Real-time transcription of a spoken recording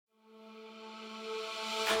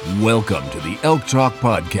Welcome to the Elk Talk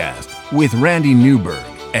Podcast with Randy Newberg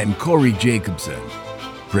and Corey Jacobson.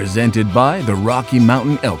 Presented by the Rocky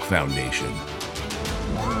Mountain Elk Foundation.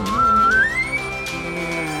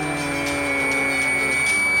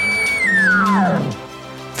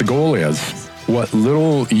 The goal is, what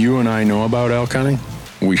little you and I know about elk hunting,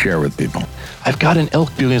 we share with people. I've got an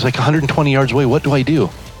elk building. It's like 120 yards away. What do I do?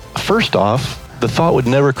 First off, the thought would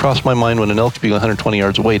never cross my mind when an elk's being 120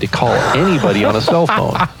 yards away to call anybody on a cell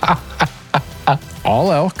phone.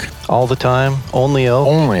 All elk? All the time? Only elk?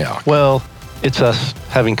 Only elk. Well, it's us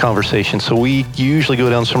having conversations. So we usually go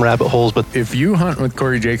down some rabbit holes, but If you hunt with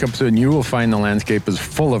Corey Jacobson, you will find the landscape is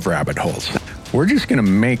full of rabbit holes. We're just going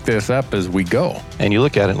to make this up as we go. and you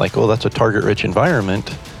look at it like, oh, that's a target-rich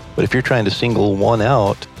environment. But if you're trying to single one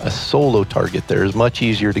out, a solo target there is much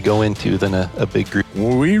easier to go into than a big group.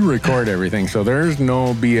 We record everything, so there's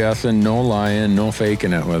no BSing, no lying, no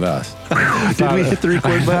faking it with us. Did we hit the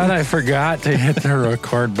record I button? thought I forgot to hit the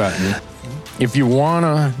record button. If you want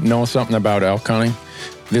to know something about elk hunting,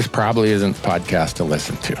 this probably isn't the podcast to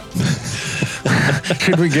listen to.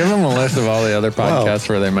 Should we give them a list of all the other podcasts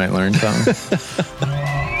where they might learn something?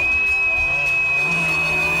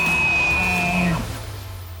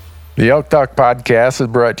 The Elk Talk Podcast is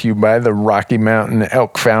brought to you by the Rocky Mountain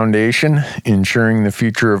Elk Foundation, ensuring the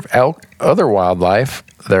future of elk, other wildlife,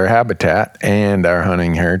 their habitat, and our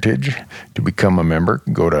hunting heritage. To become a member,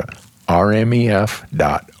 go to rmef.org.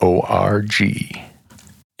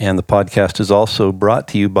 And the podcast is also brought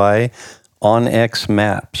to you by onX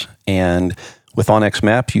Maps. And with onX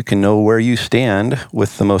Maps, you can know where you stand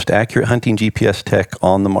with the most accurate hunting GPS tech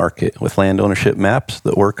on the market with land ownership maps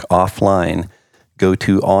that work offline. Go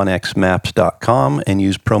to onxmaps.com and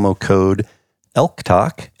use promo code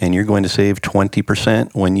ELKTALK, and you're going to save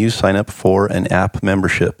 20% when you sign up for an app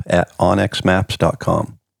membership at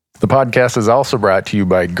onxmaps.com. The podcast is also brought to you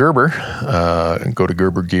by Gerber. Go to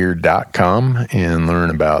gerbergear.com and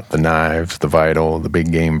learn about the knives, the Vital, the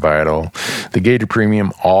Big Game Vital, the Gator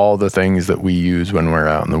Premium, all the things that we use when we're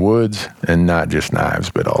out in the woods, and not just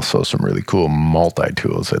knives, but also some really cool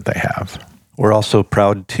multi-tools that they have. We're also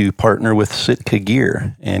proud to partner with Sitka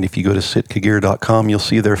Gear. And if you go to sitkagear.com, you'll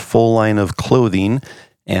see their full line of clothing.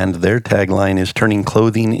 And their tagline is turning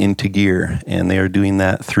clothing into gear. And they are doing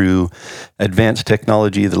that through advanced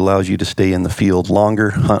technology that allows you to stay in the field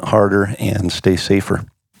longer, hunt harder, and stay safer.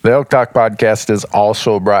 The Elk Talk Podcast is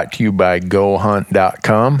also brought to you by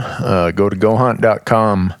GoHunt.com. Go to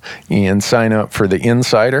GoHunt.com and sign up for the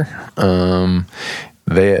Insider.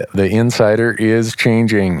 The Insider is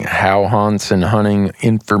changing how hunts and hunting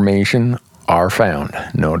information are found.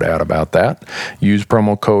 No doubt about that. Use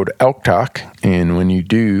promo code ELKTALK, and when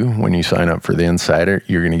you sign up for the Insider,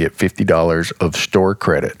 you're going to get $50 of store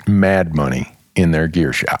credit, mad money, in their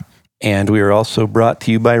gear shop. And we are also brought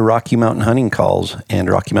to you by Rocky Mountain Hunting Calls. And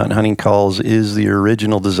Rocky Mountain Hunting Calls is the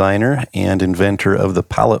original designer and inventor of the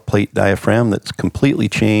pallet plate diaphragm that's completely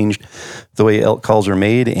changed the way elk calls are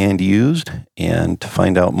made and used. And to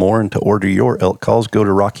find out more and to order your elk calls, go to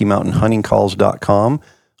RockyMountainHuntingCalls.com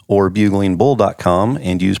or BuglingBull.com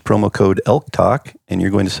and use promo code ELKTALK, and you're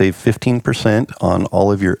going to save 15% on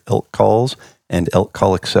all of your elk calls and elk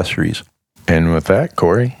call accessories. And with that,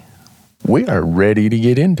 Corey, we are ready to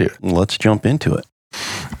get into it. Let's jump into it.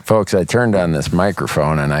 Folks, I turned on this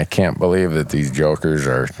microphone, and I can't believe that these jokers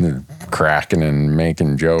are cracking and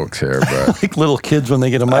making jokes here. But Like little kids when they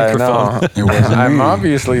get a microphone. I'm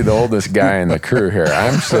obviously the oldest guy in the crew here.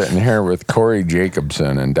 I'm sitting here with Corey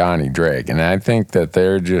Jacobson and Donnie Drake, and I think that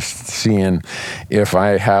they're just seeing if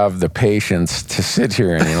I have the patience to sit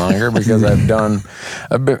here any longer because I've done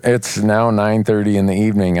a bit. It's now 9:30 in the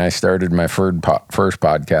evening. I started my first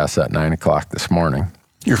podcast at 9 o'clock this morning.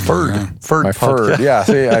 Your Ferd. My Ferd. Yeah,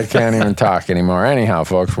 see, I can't even talk anymore. Anyhow,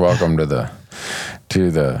 folks, welcome to the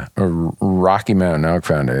Rocky Mountain Elk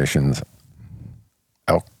Foundation's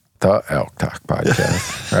Elk Talk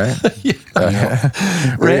podcast, right?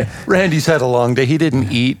 Randy's had a long day. He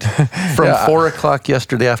didn't eat from 4 o'clock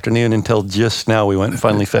yesterday afternoon until just now. We went and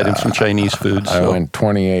finally fed him some Chinese food. I went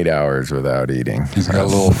 28 hours without eating. He's got a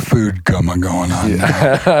little food coma going on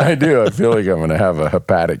now. I do. I feel like I'm going to have a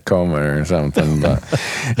hepatic coma or something. But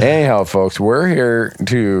anyhow, folks, we're here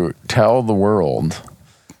to tell the world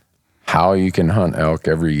how you can hunt elk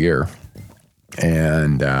every year.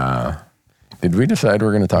 And did we decide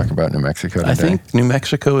we're going to talk about New Mexico today? I think New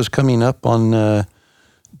Mexico is coming up on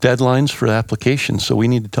deadlines for applications, so we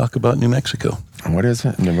need to talk about New Mexico. What is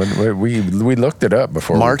it? We looked it up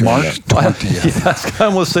before. March 20th. I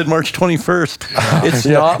almost said March 21st. It's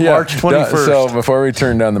not March 21st. So before we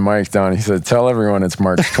turned down the mic, Don, he said, "Tell everyone it's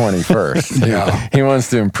March 21st." Yeah. He wants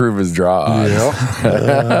to improve his draw odds.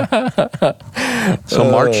 So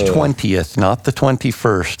March 20th, not the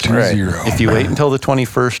 21st. 2-0. If you wait until the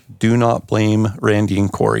 21st, do not blame Randy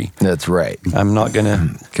and Corey. That's right. I'm not going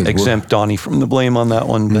to exempt Donnie from the blame on that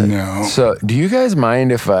one. But No. So, do you guys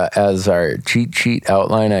mind if, as our cheat sheet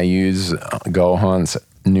outline, I use Go Hunt's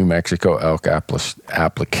New Mexico elk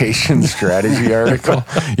application strategy article?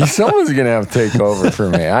 Someone's gonna have to take over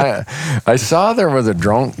for me. I saw there was a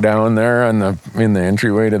drunk down there in the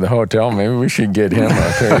entryway to the hotel. Maybe we should get him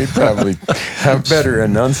up there. He'd probably have better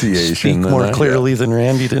enunciation. speak more clearly than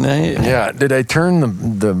Randy tonight. Yeah. Did I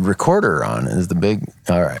turn the recorder on? Is the big?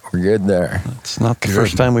 All right, we're good there. It's not the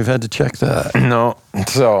first time we've had to check that. No.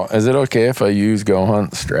 So, is it okay if I use Go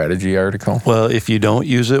Hunt strategy article? Well, if you don't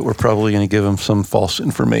use it, we're probably going to give him some false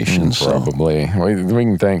information. Probably. We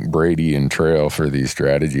can thank Brady and Trail for these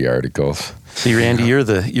strategy articles. See, Randy, you're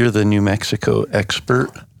the New Mexico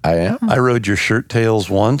expert. I am. I rode your shirt tails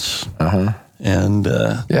once. And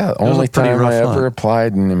Yeah, it was only a pretty time rough I ever hunt.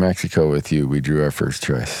 applied in New Mexico with you, we drew our first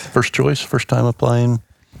choice. First choice, first time applying.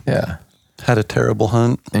 Yeah, Had a terrible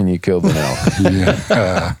hunt. and you killed an elk.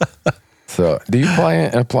 Yeah. So, do you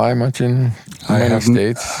apply much in many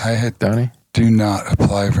states, Donnie? Do not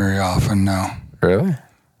apply very often, no. Really?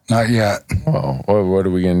 Not yet. Well, what are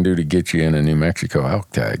we going to do to get you in a New Mexico elk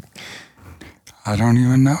tag? I don't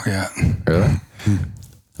even know yet. Really?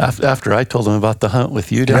 After I told him about the hunt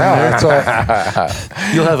with you down Yeah,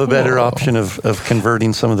 there, you'll have a better option of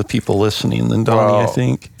converting some of the people listening than Donnie, I Well,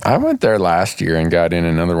 think. I went there last year and got in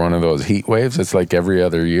another one of those heat waves. It's like every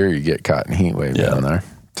other year you get caught in heat wave down there.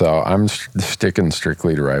 So I'm sticking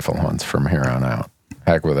strictly to rifle hunts from here on out.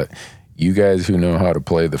 Heck with it. You guys who know how to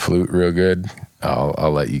play the flute real good,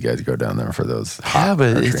 I'll let you guys go down there for those hot Yeah, but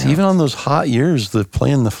archery it's hunts. even on those hot years, the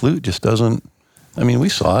playing the flute just doesn't. I mean, we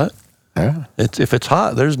saw it. Yeah. If it's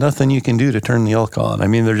hot, there's nothing you can do to turn the elk on. I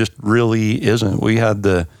mean, there just really isn't. We had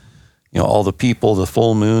all the people, the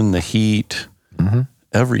full moon, the heat,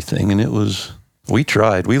 everything, and we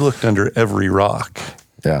tried. We looked under every rock.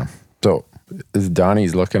 Yeah. So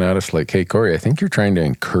Donnie's looking at us like, "Hey, Corey, I think you're trying to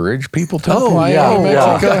encourage people to apply in New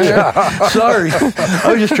Mexico." Sorry,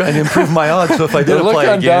 I was just trying to improve my odds. So if I did The look apply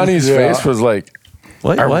on again, Donnie's face was like,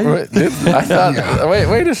 wait, I thought,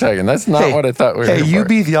 wait a second. That's not what I thought we were Hey, here you for.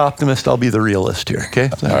 be the optimist. I'll be the realist here. Okay.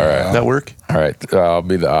 All right. That work? All right, I'll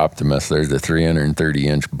be the optimist. There's a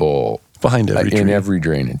 330-inch bull Behind every in tree. every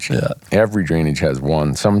drainage. Yeah. Every drainage has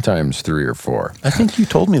one, sometimes 3 or 4. I think you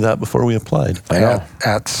told me that before we applied. I know.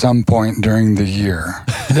 At some point during the year.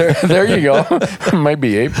 There you go. It might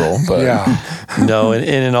be April, but Yeah. No, and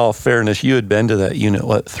in all fairness, you had been to that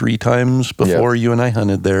unit, 3 times before you and I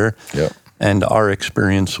hunted there? Yep. And our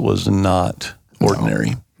experience was not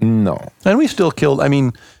ordinary. No. And we still killed. I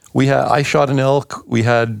mean, I shot an elk. We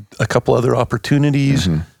had a couple other opportunities.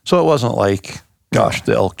 So it wasn't like, gosh,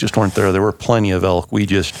 the elk just weren't there. There were plenty of elk. We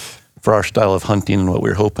just, for our style of hunting and what we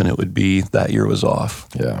were hoping it would be, that year was off.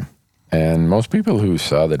 Yeah. And most people who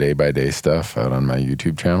saw the day-by-day stuff out on my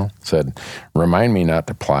YouTube channel said, remind me not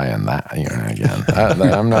to apply on that again.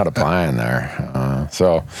 I'm not applying there.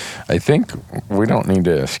 So I think we don't need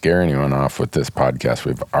to scare anyone off with this podcast.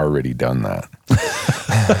 We've already done that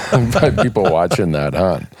by people watching that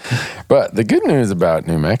hunt. But the good news about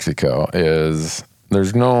New Mexico is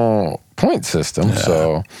there's no point system.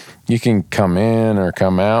 So you can come in or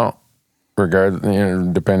come out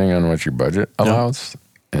depending on what your budget allows.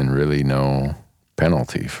 And really no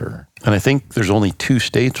penalty for. And I think there's only 2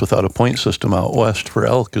 states without a point system out west for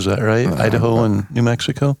elk. Is that right? Idaho and New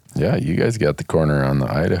Mexico? Yeah, you guys got the corner on the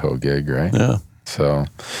Idaho gig, right? Yeah. So,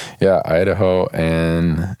 yeah, Idaho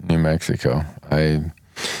and New Mexico. The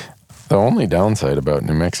only downside about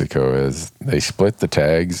New Mexico is they split the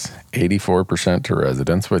tags 84% to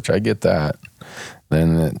residents, which I get that.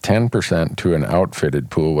 Then 10% to an outfitted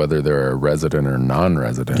pool, whether they're a resident or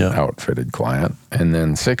non-resident outfitted client, and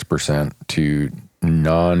then 6% to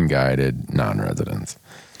non-guided non-residents.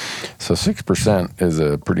 So 6% is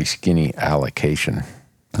a pretty skinny allocation.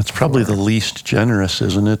 That's probably the least generous,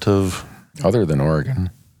 isn't it, of Other than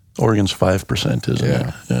Oregon. Oregon's 5%, isn't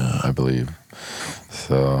it? Yeah. I believe.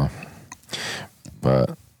 So,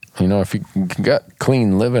 but, if you got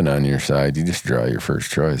clean living on your side, you just draw your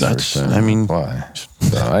first choice. That's why.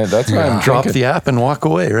 That's why I'm Drop thinking, the app and walk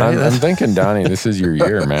away, right? I'm thinking, Donnie, this is your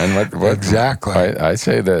year, man. What, Exactly. I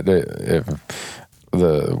say that if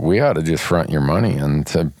we ought to just front your money and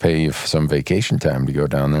to pay you some vacation time to go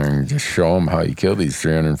down there and just show them how you kill these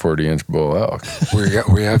 340-inch bull elk.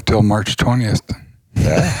 We have till March 20th.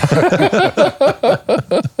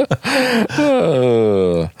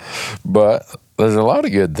 But there's a lot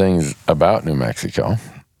of good things about New Mexico.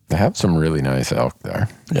 They have some really nice elk there.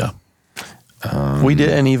 Yeah. We did,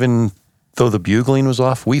 and even though the bugling was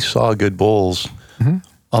off, we saw good bulls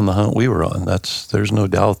on the hunt we were on. There's no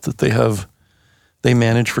doubt that they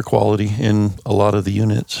manage for quality in a lot of the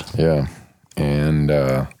units. Yeah. And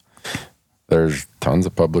there's tons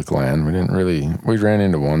of public land. We ran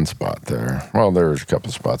into one spot there. Well, there was a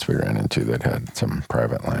couple spots we ran into that had some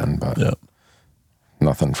private land, but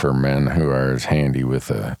nothing for men who are as handy with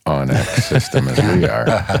the OnX system as we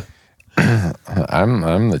are.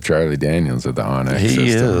 I'm the Charlie Daniels of the OnX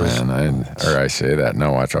system, is. man. I say that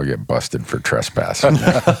now. Watch, I'll get busted for trespassing.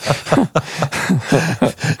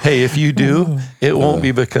 Hey, if you do, it won't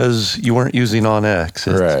be because you weren't using OnX.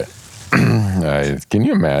 Right. Can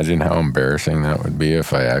you imagine how embarrassing that would be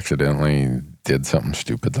if I accidentally did something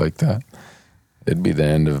stupid like that? It'd be the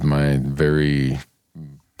end of my very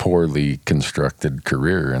poorly constructed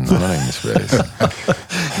career in the hunting space.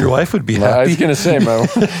 Your wife would be happy. I was going to say,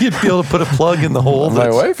 you'd be able to put a plug in the hole. My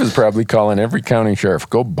wife is probably calling every county sheriff,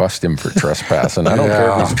 go bust him for trespassing. I don't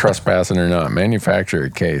care if he's trespassing or not. Manufacture a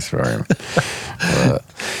case for him.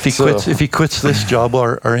 If he quits this job,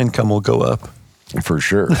 our income will go up. For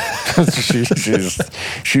sure.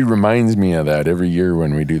 She reminds me of that every year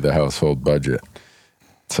when we do the household budget.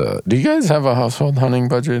 So, do you guys have a household hunting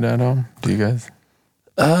budget at home? Do you guys?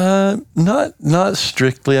 Not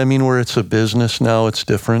strictly. I mean, where it's a business now, it's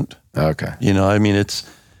different. Okay. You know, I mean,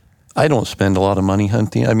 I don't spend a lot of money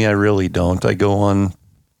hunting. I mean, I really don't. I go on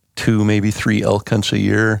 2, maybe 3 elk hunts a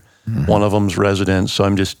year. One of them's residence. So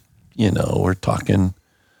I'm just, we're talking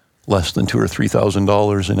less than $2,000 or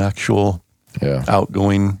 $3,000 in actual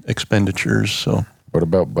outgoing expenditures. So what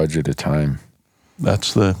about budgeted time?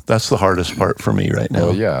 That's the hardest part for me right now.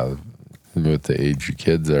 Well, yeah, with the age your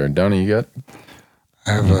kids are. Donnie, you got?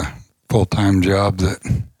 I have a full-time job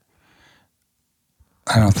that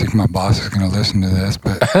I don't think my boss is going to listen to this,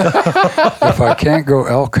 but if I can't go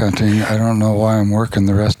elk hunting, I don't know why I'm working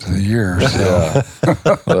the rest of the year. So.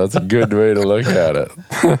 Well, that's a good way to look at it.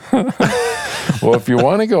 Well, if you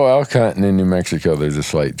want to go elk hunting in New Mexico, there's a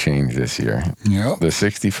slight change this year. Yep. The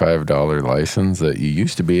 $65 license that you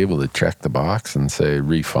used to be able to check the box and say,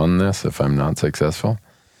 refund this if I'm not successful.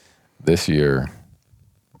 This year,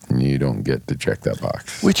 you don't get to check that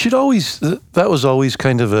box. Which that was always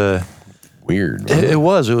kind of a... Weird. It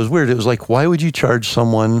was weird. It was like, why would you charge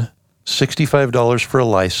someone $65 for a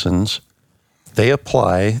license? They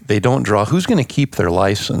apply, they don't draw. Who's going to keep their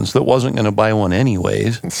license that wasn't going to buy one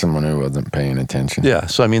anyways? Someone who wasn't paying attention. Yeah.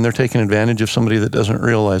 So, I mean, they're taking advantage of somebody that doesn't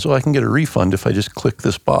realize, I can get a refund if I just click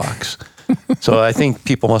this box. So I think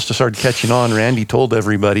people must have started catching on. Randy told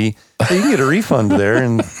everybody, hey, you can get a refund there.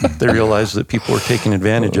 And they realized that people were taking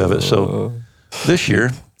advantage of it. So this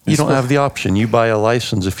year, you don't have the option. You buy a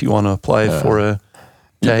license if you want to apply for a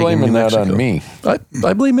tag. You're blaming in New Mexico. that on me.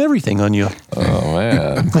 I blame everything on you. Oh,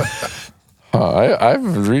 man. I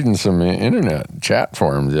was reading some internet chat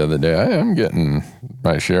forums the other day. I am getting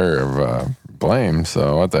my share of blame,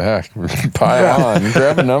 so what the heck? Pile on,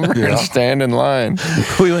 grab a number and stand in line.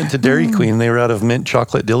 We went to Dairy Queen. They were out of mint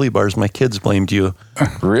chocolate dilly bars. My kids blamed you.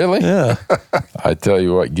 Really? Yeah. I tell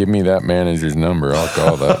you what, give me that manager's number. I'll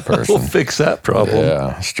call that person. We'll fix that problem.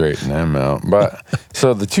 Yeah, straighten them out. But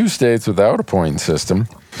so the 2 states without a point system,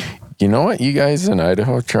 you know what you guys in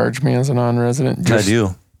Idaho charge me as a non-resident? I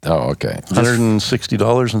do. Oh, okay.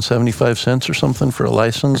 $160.75 or something for a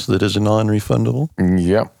license that is a non-refundable.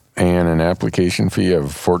 Yep. And an application fee of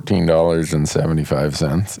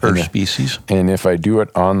 $14.75 per species. And if I do it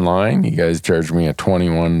online, you guys charge me a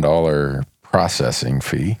 $21 processing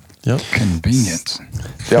fee. Yep. Convenience.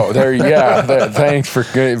 Oh, thanks for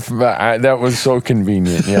that was so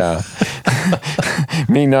convenient. Yeah.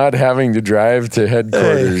 Me not having to drive to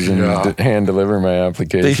headquarters and hand deliver my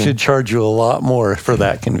application. They should charge you a lot more for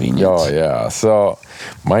that convenience. Oh, yeah. So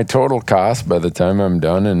my total cost by the time I'm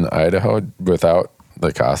done in Idaho without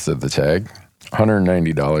the cost of the tag,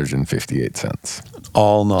 $190.58.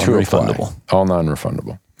 All non-refundable. All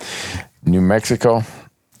non-refundable. New Mexico,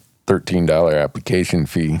 $13 application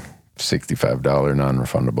fee, $65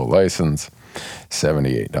 non-refundable license,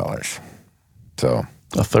 $78. So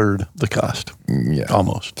a third the cost. Yeah.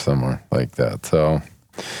 Almost. Somewhere like that. So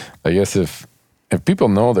I guess if people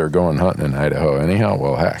know they're going hunting in Idaho anyhow,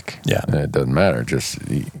 well, heck. Yeah. It doesn't matter. Just,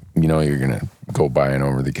 you're going to go buy an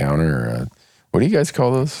over-the-counter or what do you guys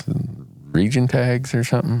call those? region tags or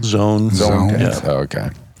something? Zone tags. Yeah. Oh, okay.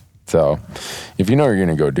 So if you know you're going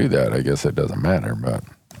to go do that, I guess it doesn't matter. But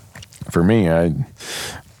for me, I'd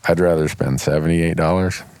rather spend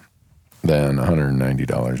 $78 than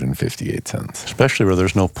 $190.58. Especially where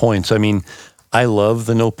there's no points. I mean, I love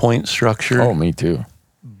the no point structure. Oh, me too.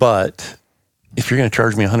 But if you're going to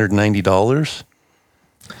charge me $190,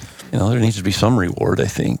 there needs to be some reward, I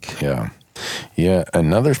think. Yeah. Yeah.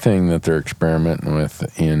 Another thing that they're experimenting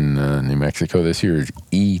with in New Mexico this year is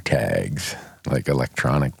e-tags, like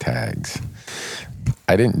electronic tags.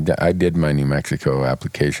 I did my New Mexico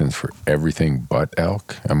applications for everything but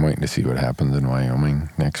elk. I'm waiting to see what happens in Wyoming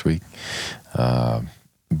next week.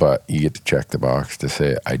 But you get to check the box to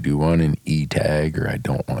say, I do want an e-tag or I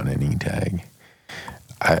don't want an e-tag.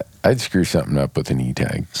 I'd screw something up with an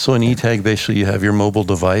e-tag. So an e-tag, basically you have your mobile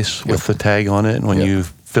device with the tag on it, and when you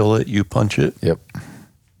fill it, you punch it? Yep.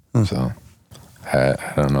 So, I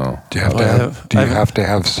don't know. Do you have to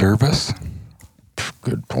have service?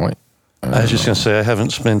 Good point. I was just going to say, I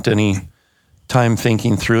haven't spent any time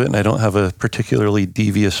thinking through it, and I don't have a particularly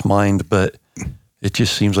devious mind, but it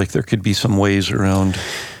just seems like there could be some ways around.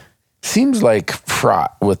 Seems like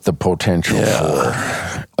fraught with the potential for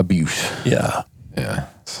abuse. Yeah. Yeah.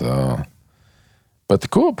 So, but the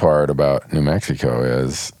cool part about New Mexico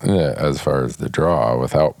is, as far as the draw,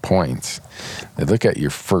 without points, they look at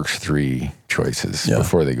your first three choices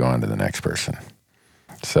before they go on to the next person.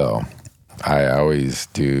 So, I always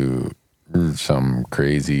do some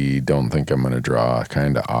crazy, don't think I'm going to draw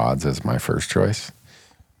kind of odds as my first choice.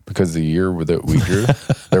 Because the year that we drew,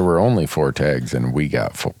 there were only 4 tags and we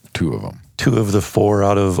got 2 of them. 2 of the 4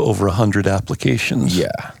 out of over 100 applications.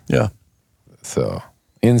 Yeah. Yeah. So,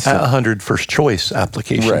 100 first choice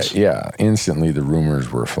applications. Right, yeah. Instantly the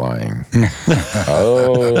rumors were flying.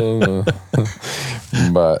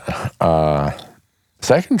 But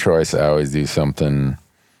second choice, I always do something,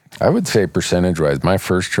 I would say percentage-wise, my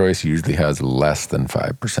first choice usually has less than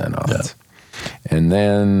 5% odds. Yeah. And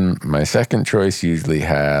then my second choice usually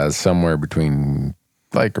has somewhere between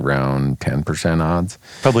like around 10% odds.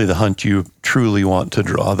 Probably the hunt you truly want to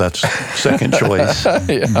draw. That's second choice.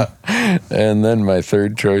 Yeah. And then my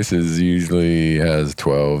third choice is usually has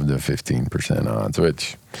 12 to 15% odds,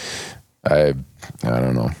 which I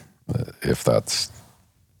don't know if that's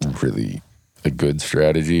really a good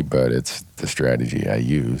strategy, but it's the strategy I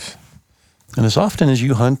use. And as often as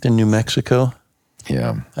you hunt in New Mexico,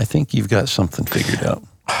 I think you've got something figured out.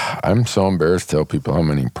 I'm so embarrassed to tell people how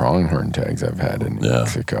many pronghorn tags I've had in New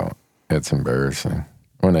Mexico. It's embarrassing.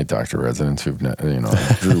 When I talk to residents who've,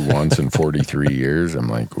 drew once in 43 years, I'm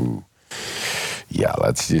like, ooh, yeah,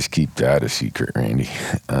 let's just keep that a secret, Randy.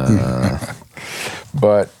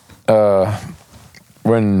 But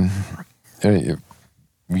when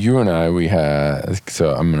you and I, we had,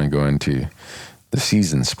 so I'm going to go into the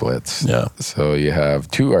season splits. Yeah. So you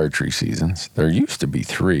have 2 archery seasons. There used to be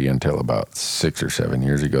 3 until about 6 or 7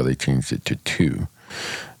 years ago. They changed it to 2.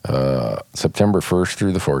 September 1st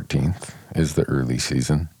through the 14th is the early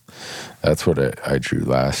season. That's what I drew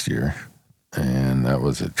last year. And that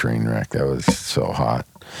was a train wreck. That was so hot.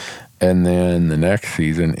 And then the next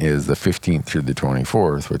season is the 15th through the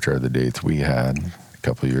 24th, which are the dates we had a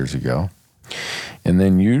couple of years ago. And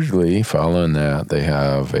then usually following that, they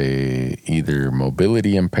have a either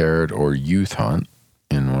mobility impaired or youth hunt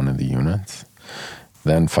in one of the units.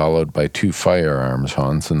 Then followed by 2 firearms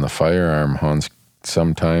hunts. And the firearm hunts,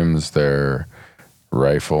 sometimes they're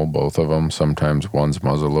rifle, both of them. Sometimes one's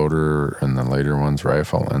muzzleloader and the later one's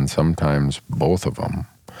rifle. And sometimes both of them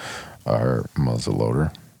are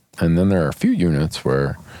muzzleloader. And then there are a few units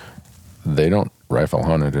where they don't rifle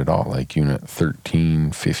hunted at all, like unit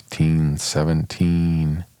 13, 15,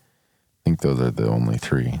 17. I think those are the only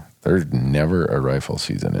 3. There's never a rifle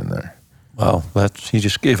season in there. Wow, you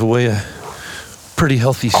just gave away a pretty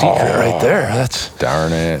healthy secret right there. That's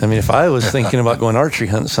darn it. I mean, if I was thinking about going archery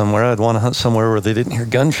hunt somewhere, I'd want to hunt somewhere where they didn't hear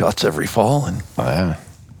gunshots every fall. And yeah.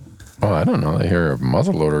 Well, I don't know. They hear a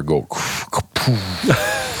muzzleloader go.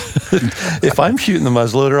 If I'm shooting the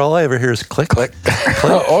muzzleloader, all I ever hear is click, click,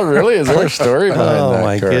 click. Oh, really? Is there a story behind that? Oh,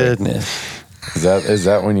 my goodness. Is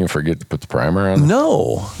that when you forget to put the primer on?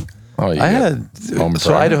 No. Oh, I had.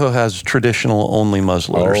 So Idaho has traditional only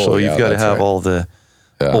muzzleloader, so you've got to have all the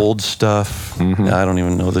old stuff. Mm-hmm. I don't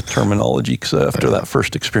even know the terminology because after that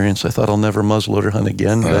first experience, I thought I'll never muzzleloader hunt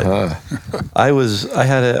again. But I was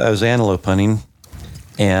antelope hunting,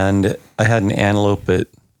 and I had an antelope at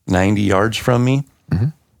 90 yards from me. Mm-hmm.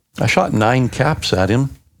 I shot 9 caps at him.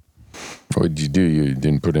 What did you do? You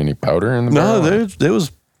didn't put any powder in the barrel? No, it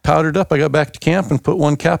was powdered up. I got back to camp and put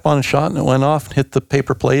 1 cap on a shot, and it went off and hit the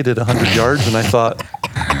paper plate at 100 yards. And I thought,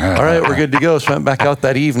 All right, we're good to go. So I went back out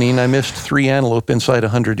that evening. I missed 3 antelope inside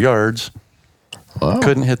 100 yards. Wow.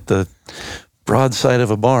 Couldn't hit the broadside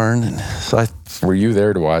of a barn. And so Were you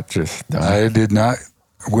there to watch this? I did not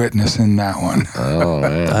witness in that one. Oh,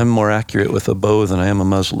 man. I'm more accurate with a bow than I am a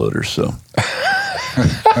muzzleloader. So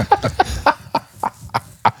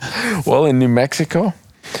Well, in New Mexico,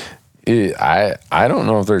 I don't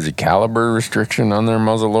know if there's a caliber restriction on their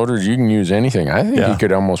muzzle loaders. You can use anything. I think you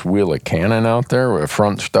could almost wheel a cannon out there with a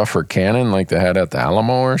front stuffer cannon like they had at the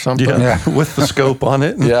Alamo or something. with the scope on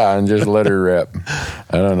it. Yeah, and just let her rip.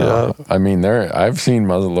 I don't know. I mean, I've seen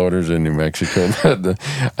muzzle loaders in New Mexico.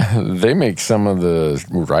 They make some of the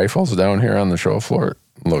rifles down here on the show floor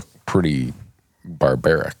look pretty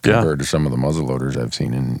barbaric compared to some of the muzzle loaders I've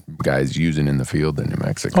seen in guys using in the field in New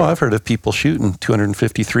Mexico. Oh, I've heard of people shooting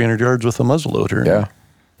 250, 300 yards with a muzzleloader.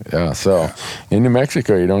 Yeah. So in New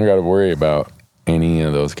Mexico, you don't got to worry about any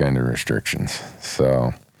of those kind of restrictions.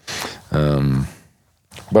 So,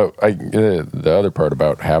 but the other part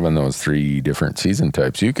about having those 3 different season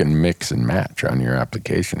types, you can mix and match on your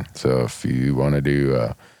application. So if you want to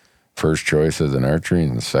do first choice as an archery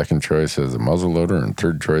and the second choice as a muzzleloader and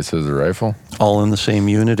third choice as a rifle. All in the same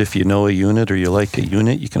unit. If you know a unit or you like a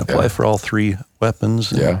unit, you can apply for all 3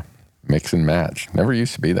 weapons. Yeah, mix and match. Never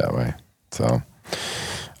used to be that way. So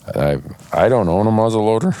I don't own a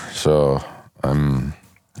muzzleloader, so I'm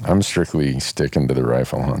strictly sticking to the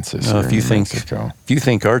rifle hunts this year. If you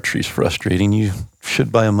think archery's frustrating, you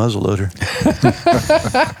should buy a muzzleloader.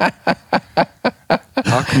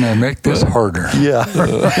 How can I make this harder? Yeah.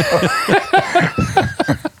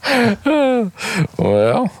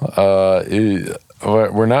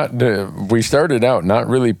 We're not. We started out not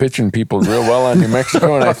really pitching people real well on New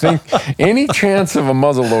Mexico, and I think any chance of a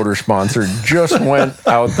muzzleloader sponsor just went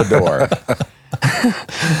out the door.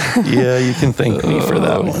 Yeah, you can thank me for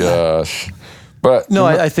that one. Gosh. But no,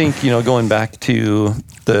 I think, going back to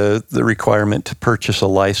the requirement to purchase a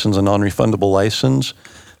license, a non-refundable license,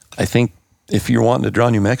 I think if you're wanting to draw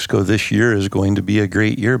New Mexico, this year is going to be a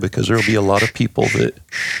great year because there will be a lot of people that...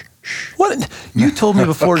 What? You told me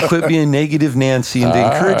before to quit being negative, Nancy, and to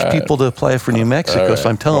encourage people to apply for New Mexico. So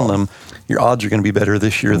I'm telling them your odds are going to be better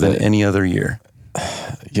this year than any other year.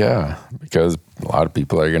 Yeah, because a lot of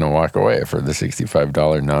people are going to walk away for the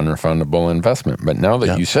 $65 non-refundable investment. But now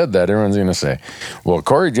that you said that, everyone's going to say, well,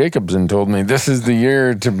 Corey Jacobson told me this is the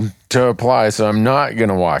year to apply, so I'm not going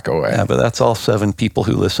to walk away. Yeah, but that's all 7 people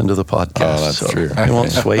who listen to the podcast. Oh, that's true. It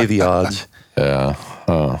won't sway the odds. Yeah.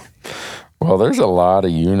 Well, there's a lot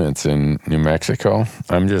of units in New Mexico.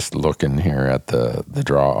 I'm just looking here at the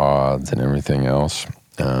draw odds and everything else.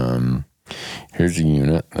 Here's a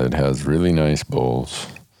unit that has really nice bulls.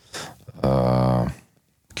 Can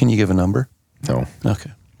you give a number? No.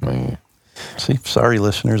 Okay. See, sorry,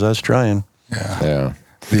 listeners, I was trying. Yeah.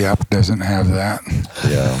 The app doesn't have that.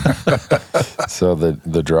 Yeah. So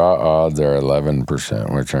the draw odds are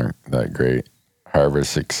 11%, which aren't that great.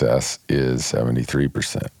 Harvest success is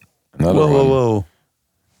 73%. Whoa.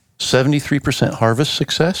 73% harvest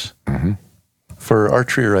success? Mm-hmm. For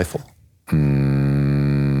archery or rifle?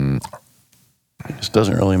 This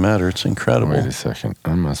doesn't really matter. It's incredible. Wait a second.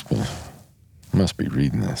 I must be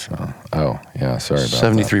reading this wrong. Oh, yeah, sorry about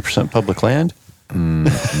 73% public land?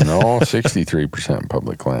 No, 63%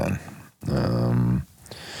 public land.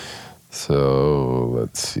 So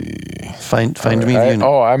let's see. Find me the unit.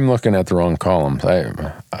 I'm looking at the wrong columns.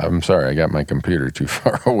 I'm sorry. I got my computer too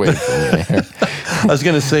far away from me. I was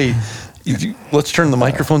going to say, let's turn the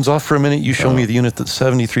microphones off for a minute. You show me the unit that's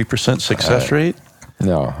 73% success rate.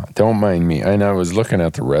 No, don't mind me. And I was looking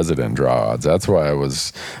at the resident draw odds. That's why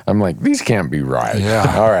I'm like, these can't be right.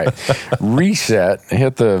 Yeah. All right. Reset.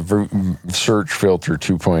 Hit the search filter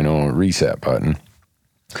 2.0 reset button.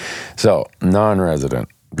 So non-resident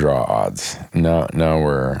draw odds. Now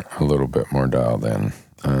we're a little bit more dialed in.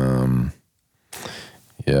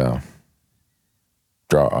 Yeah.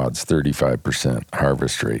 Draw odds 35%,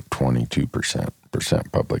 harvest rate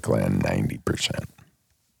 22%, public land 90%.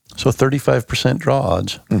 So 35% draw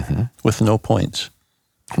odds with no points.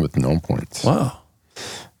 With no points. Wow.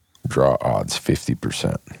 Draw odds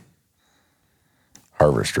 50%.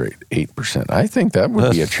 Harvest rate 8%. I think that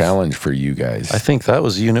would be a challenge for you guys. I think that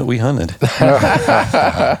was the unit we hunted.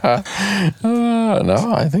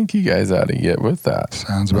 No, I think you guys ought to get with that.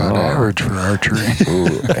 Sounds about average for archery.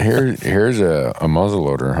 Ooh, here's a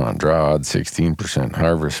muzzleloader hunt. Draw odds 16%.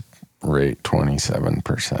 Harvest rate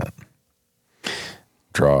 27%.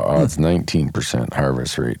 Draw odds 19%.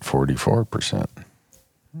 Harvest rate 44%.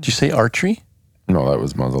 Did you say archery? No, that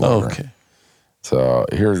was muzzleloader. Oh, okay. So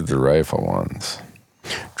here's the rifle ones.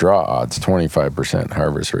 Draw odds 25%.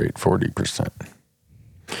 Harvest rate 40%.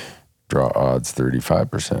 Draw odds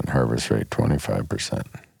 35%, harvest rate 25%.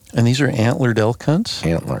 And these are antlered elk hunts?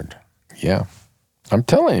 Antlered. Yeah. I'm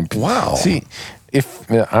telling you. Wow. See,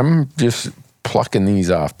 if I'm just plucking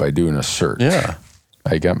these off by doing a search. Yeah.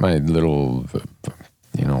 I got my little,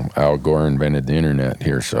 Al Gore invented the internet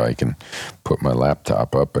here, so I can put my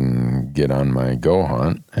laptop up and get on my Go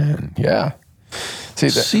Hunt. And yeah.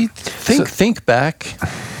 Think back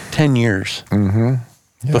 10 years. Mm-hmm.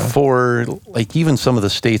 Yeah. Before, like, even some of the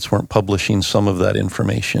states weren't publishing some of that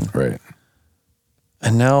information. Right.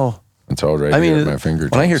 And now, it's all right here at my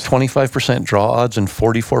fingertips. When I hear 25% draw odds and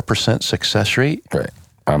 44% success rate. Right.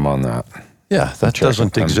 I'm on that. Yeah, that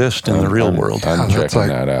doesn't exist in the real world. I'm checking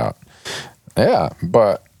that out. Yeah,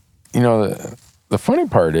 but, the funny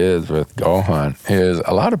part is with Go Hunt is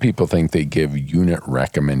a lot of people think they give unit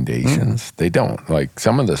recommendations. They don't. Like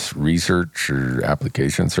some of this research or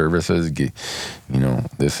application services,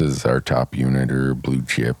 this is our top unit or blue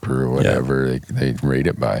chip or whatever they rate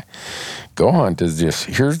it by. Go Hunt is just,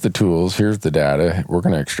 here's the tools, here's the data, we're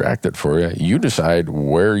going to extract it for you. You decide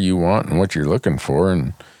where you want and what you're looking for.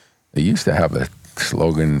 And they used to have a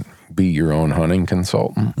slogan, be your own hunting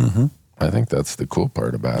consultant. Mm-hmm. I think that's the cool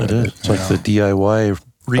part about it. It's like the DIY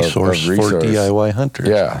resource for DIY hunters.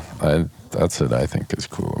 Yeah, that's what I think is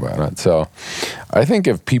cool about it. So I think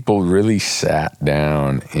if people really sat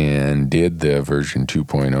down and did the version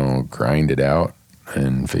 2.0, grind it out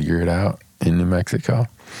and figure it out in New Mexico,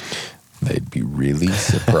 they'd be really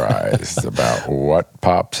surprised about what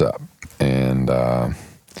pops up. And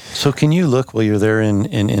so can you look while you're there in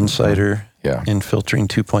Insider in Filtering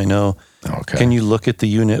 2.0? Okay. Can you look at the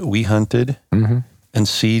unit we hunted and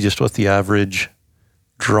see just what the average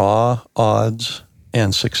draw odds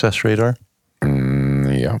and success rate are?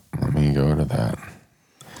 Yeah, let me go to that.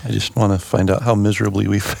 I just want to find out how miserably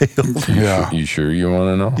we failed. Yeah. You sure you want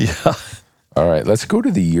to know? Yeah. All right, let's go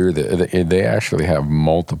to the year that they actually have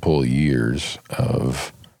multiple years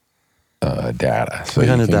of data. So we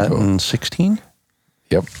hunted that in 16?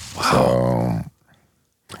 Yep. Wow. So,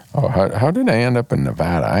 how did I end up in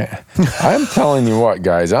Nevada? I'm telling you what,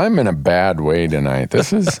 guys, I'm in a bad way tonight.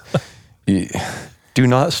 This is... Do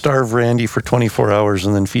not starve Randy for 24 hours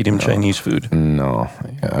and then feed him Chinese food. No.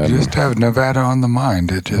 You just have Nevada on the mind.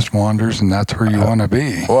 It just wanders, and that's where you want to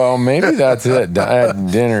be. Well, maybe that's it.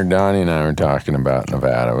 At dinner, Donnie and I were talking about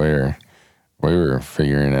Nevada. We were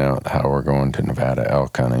figuring out how we're going to Nevada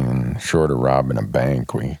elk hunting, and short of robbing a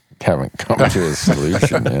bank, we haven't come to a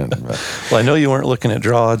solution yet. But. Well, I know you weren't looking at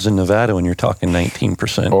draw odds in Nevada when you're talking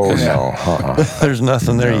 19%. Oh, no. There's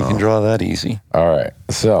nothing there you can draw that easy. All right.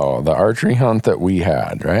 So the archery hunt that we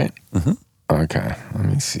had, right? Mm-hmm. Okay. Let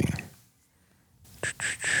me see.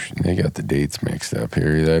 They got the dates mixed up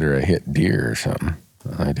here. Either I hit deer or something.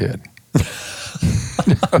 I did.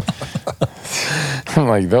 I'm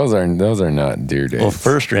like, those are not deer dates. Well,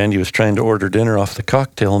 first, Randy was trying to order dinner off the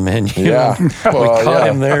cocktail menu. Yeah. We caught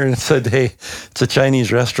him there and said, hey, it's a Chinese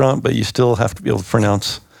restaurant, but you still have to be able to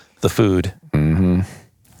pronounce the food. Mm-hmm.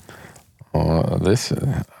 Well,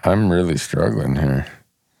 I'm really struggling here.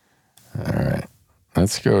 All right.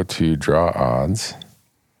 Let's go to draw odds.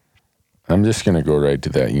 I'm just going to go right to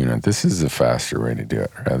that unit. This is a faster way to do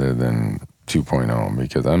it rather than 2.0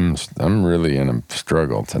 because I'm really in a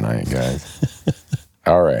struggle tonight, guys.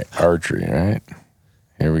 All right, archery, right?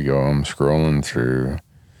 Here we go. I'm scrolling through.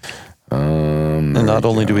 And not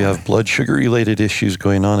only do we have blood sugar related issues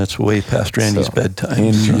going on, it's way past Randy's bedtime.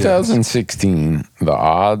 In 2016, the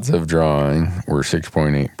odds of drawing were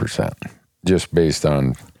 6.8%, just based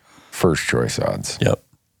on first choice odds. Yep.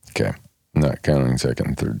 Okay. Not counting second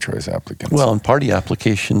and third choice applicants. Well, and party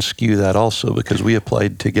applications skew that also because we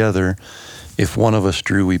applied together. If one of us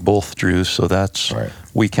drew, we both drew. So that's,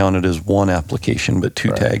 we counted as one application, but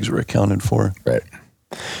two tags were accounted for. Right.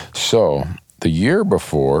 So the year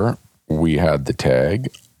before we had the tag,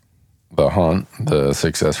 the hunt, the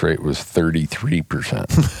success rate was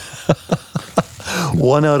 33%.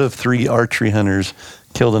 1 out of 3 archery hunters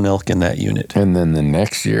killed an elk in that unit. And then the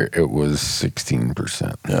next year, it was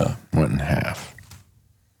 16%. Yeah. Went in half.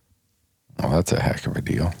 Well, that's a heck of a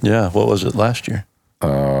deal. Yeah. What was it last year?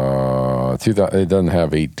 It doesn't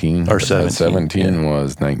have 18. Or 17. 17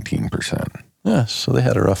 was 19%. Yeah, so they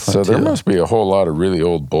had a rough hunt. So there must be a whole lot of really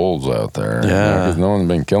old bulls out there. Yeah. Because no one's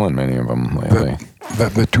been killing many of them lately.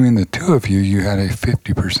 But between the two of you, you had a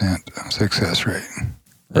 50% success rate.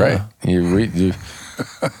 Right.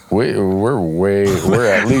 We're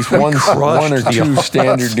at least one or two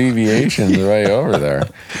standard deviations way over there.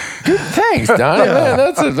 Good, thanks, Don. Man,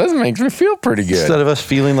 that makes me feel pretty good. Instead of us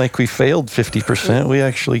feeling like we failed 50%, we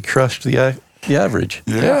actually crushed the The average.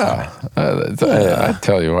 Yeah. I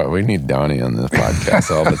tell you what, we need Donnie on this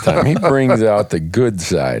podcast all the time. He brings out the good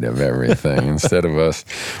side of everything instead of us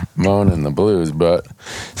moaning the blues. But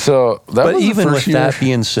so that But was even the with first year. that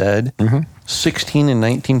being said, 16 and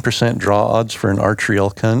 19% draw odds for an archery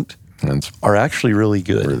elk hunt That's are actually really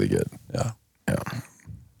good. really good. Yeah.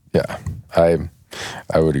 Yeah.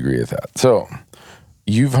 I would agree with that. So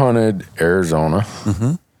you've hunted Arizona.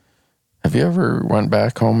 Mm-hmm. Have you ever went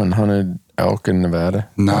back home and hunted elk in Nevada?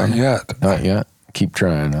 Not yet. Not yet. Keep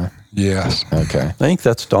trying, huh? Yes. Okay. I think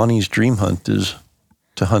that's Donnie's dream hunt, is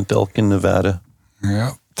to hunt elk in Nevada.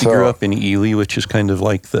 Yep. He grew up in Ely, which is kind of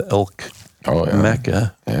like the elk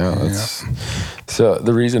mecca. Yeah, that's so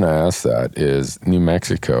the reason I asked that is New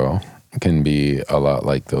Mexico can be a lot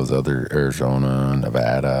like those other Arizona,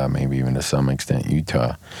 Nevada, maybe even to some extent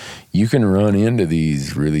Utah. You can run into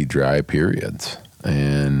these really dry periods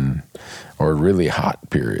or really hot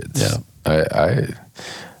periods. Yeah. I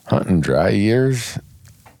hunting dry years,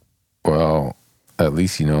 well, at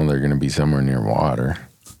least you know they're going to be somewhere near water.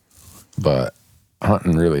 But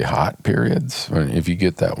hunting really hot periods, if you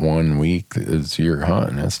get that 1 week it's your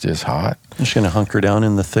hunting, it's just hot. I'm just going to hunker down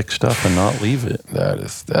in the thick stuff and not leave it.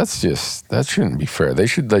 That shouldn't be fair. They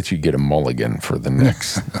should let you get a mulligan for the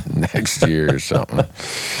next year or something.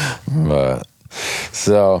 But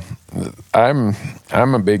so I'm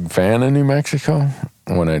a big fan of New Mexico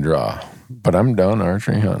when I draw, but I'm done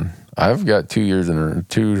archery hunting. I've got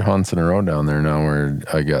 2 hunts in a row down there now where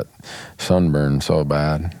I got sunburned so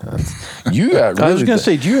bad. You got really I was going to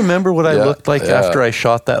say, do you remember what I looked like after I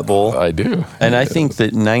shot that bull? I do. And I think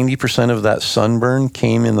that 90% of that sunburn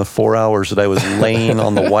came in the 4 hours that I was laying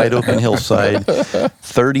on the wide open hillside,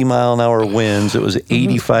 30-mile-an-hour winds. It was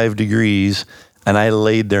 85 degrees, and I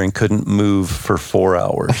laid there and couldn't move for 4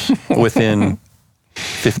 hours within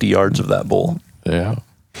 50 yards of that bull. Yeah.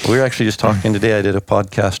 We were actually just talking today. I did a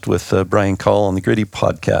podcast with Brian Call on the Gritty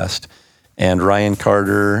podcast, and Ryan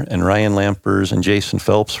Carter and Ryan Lampers and Jason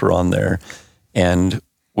Phelps were on there. And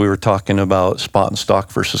we were talking about spot and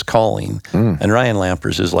stock versus calling. And Ryan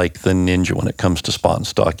Lampers is like the ninja when it comes to spot and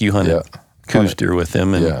stock. You hunted coos deer with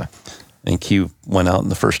him, and I think he went out in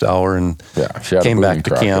the first hour and came back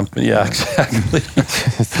to camp. Yeah, exactly.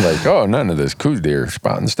 It's like, oh, none of this coos deer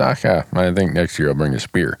spot and stock. I think next year I'll bring a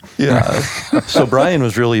spear. Yeah. So Brian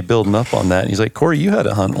was really building up on that. And he's like, Corey, you had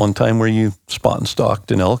a hunt one time where you spot and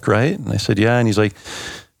stalked an elk, right? And I said, yeah. And he's like,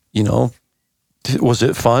 was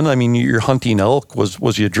it fun? I mean, you're hunting elk. Was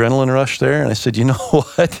the adrenaline rush there? And I said, you know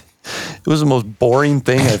what? It was the most boring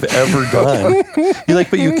thing I've ever done. He's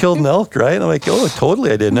like, but you killed an elk, right? And I'm like, oh,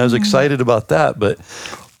 totally I did. And I was excited about that. But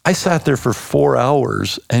I sat there for 4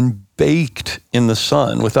 hours and baked in the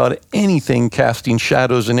sun without anything casting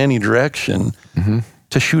shadows in any direction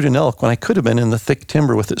to shoot an elk when I could have been in the thick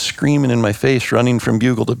timber with it screaming in my face, running from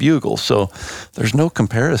bugle to bugle. So there's no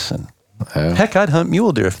comparison. Heck, I'd hunt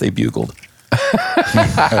mule deer if they bugled.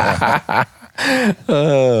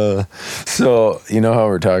 So you know how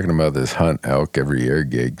we're talking about this hunt elk every year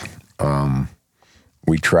gig.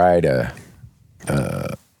 We try to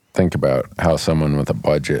think about how someone with a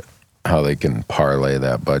budget, how they can parlay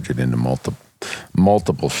that budget into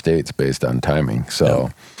multiple states based on timing.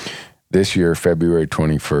 So this year, February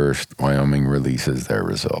 21st, Wyoming releases their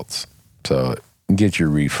results. So get your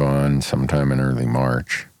refund sometime in early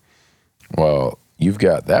March. Well, you've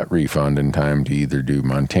got that refund in time to either do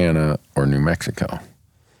Montana or New Mexico.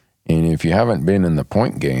 And if you haven't been in the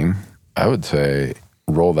point game, I would say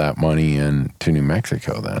roll that money in to New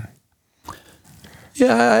Mexico then.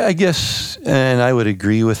 Yeah, I guess, and I would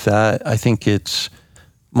agree with that. I think it's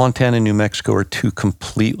Montana and New Mexico are 2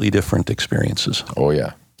 completely different experiences. Oh,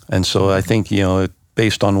 yeah. And so I think,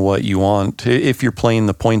 based on what you want, if you're playing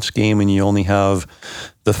the points game and you only have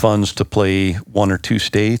the funds to play 1 or 2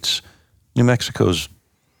 states, New Mexico's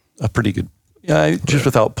a pretty good, just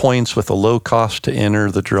without points, with a low cost to enter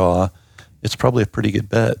the draw, it's probably a pretty good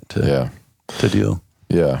bet to do.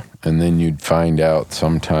 Yeah, and then you'd find out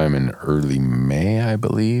sometime in early May, I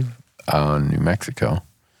believe, on New Mexico,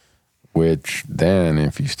 which then,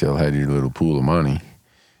 if you still had your little pool of money,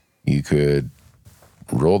 you could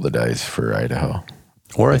roll the dice for Idaho.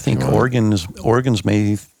 Or I think Oregon's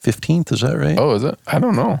May 15th, is that right? Oh, is it? I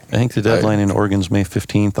don't know. I think the deadline in Oregon's May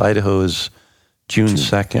 15th. Idaho is June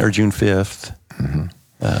 2nd or June 5th.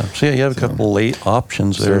 So you have a couple late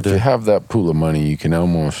options there. So if you have that pool of money, you can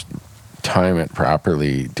almost time it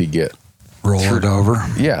properly to get roll it over.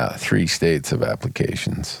 Yeah, 3 states of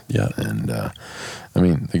applications. Yeah. And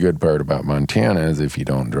the good part about Montana is if you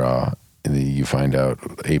don't draw, you find out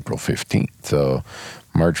April 15th. So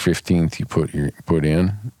March 15th you put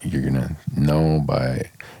in, you're going to know by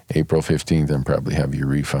April 15th and probably have your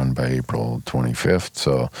refund by April 25th.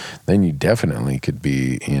 So then you definitely could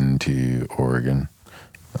be into Oregon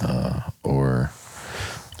or...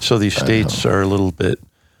 So these states are a little bit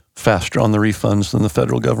faster on the refunds than the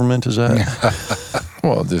federal government, is that?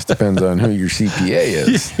 Well, it just depends on who your CPA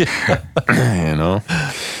is, you know.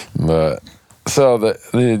 But so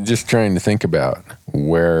just trying to think about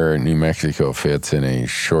where New Mexico fits in a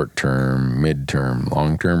short-term, mid-term,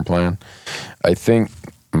 long-term plan. I think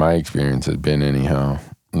my experience has been anyhow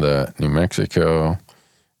that New Mexico,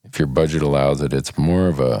 if your budget allows it, it's more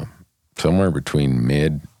of a somewhere between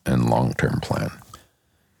mid and long-term plan.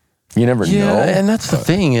 You never know. Yeah, and that's the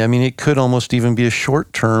thing. I mean, it could almost even be a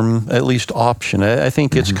short-term, at least, option. I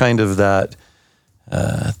think it's kind of that,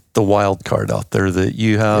 the wild card out there that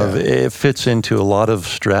you have. Yeah. It fits into a lot of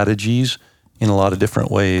strategies in a lot of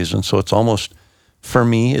different ways. And so it's almost, for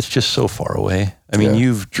me, it's just so far away. I mean,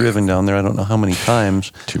 you've driven down there, I don't know how many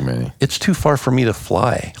times. Too many. It's too far for me to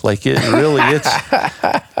fly. Like, it really, it's...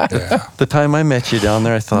 The time I met you down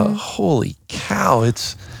there, I thought, holy cow,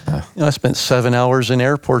 it's... I spent 7 hours in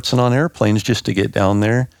airports and on airplanes just to get down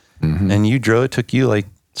there. Mm-hmm. And it took you like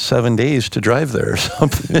 7 days to drive there or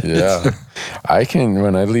something. Yeah.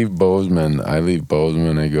 When I leave Bozeman,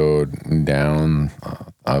 I go down,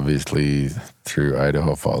 obviously, through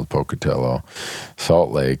Idaho Falls, Pocatello,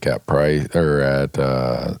 Salt Lake at Price, or at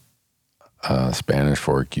Spanish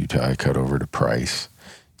Fork, Utah. I cut over to Price,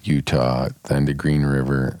 Utah, then to Green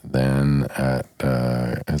River, then at,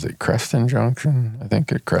 is it Creston Junction? I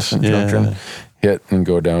think at Creston Junction. Hit and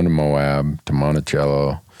go down to Moab, to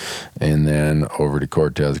Monticello, and then over to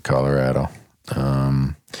Cortez, Colorado.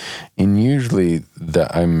 And usually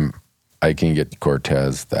I can get to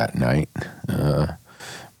Cortez that night.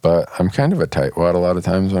 But I'm kind of a tightwad a lot of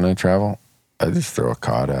times when I travel. I just throw a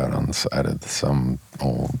cot out on the side of some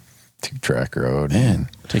old 2-track road. Man,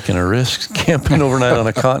 taking a risk, camping overnight on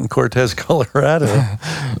a cot in Cortez, Colorado.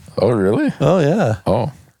 Oh, really? Oh, yeah.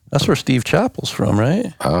 Oh. That's where Steve Chappell's from,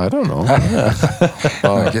 right? I don't know.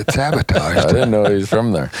 Get sabotaged. I didn't know he was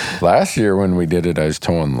from there. Last year when we did it, I was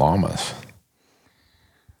towing llamas.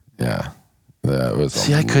 Yeah. That was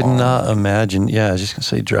See, I could not imagine. Yeah, I was just going to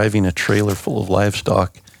say, driving a trailer full of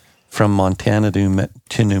livestock from Montana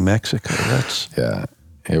to New Mexico. Yeah,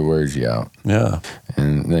 it wears you out. Yeah.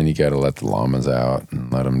 And then you got to let the llamas out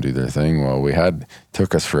and let them do their thing. Well,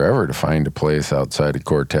 took us forever to find a place outside of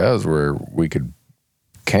Cortez where we could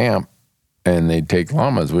camp and they'd take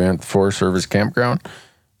llamas. We went to Forest Service campground.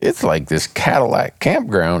 It's like this Cadillac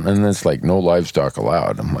campground, and it's like no livestock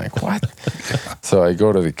allowed. I'm like, what? So I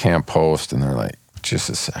go to the camp host, and they're like, just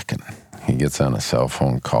a second. He gets on a cell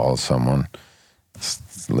phone, calls someone.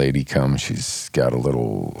 This lady comes. She's got a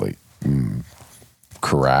little like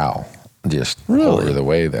corral just over the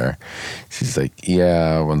way there. She's like,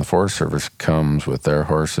 yeah, when the Forest Service comes with their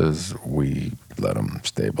horses, we let them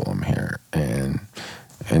stable them here and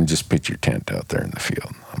just pitch your tent out there in the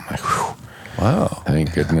field. I'm like, whew. Wow.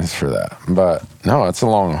 Thank goodness for that. But no, it's a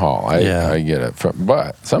long haul. I get it.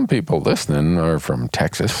 But some people listening are from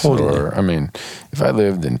Texas. Totally. Or, I mean, if I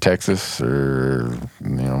lived in Texas or,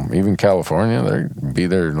 even California, they'd be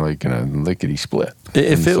there like in a lickety split.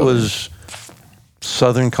 If it was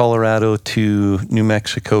southern Colorado to New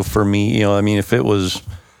Mexico for me, if it was,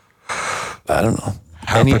 I don't know,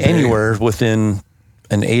 anywhere within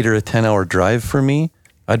an 8 or a 10-hour drive for me,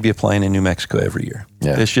 I'd be applying in New Mexico every year.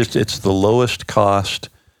 Yeah. It's the lowest cost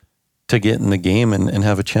to get in the game and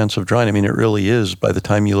have a chance of drawing. I mean, it really is. By the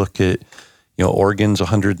time you look at, Oregon's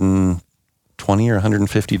 $120 or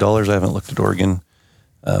 $150. I haven't looked at Oregon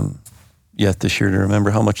yet this year to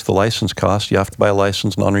remember how much the license costs. You have to buy a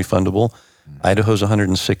license, non-refundable. Idaho's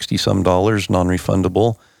 $160 some,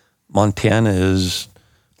 non-refundable. Montana is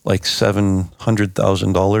like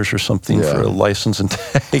 $700,000 or something for a license and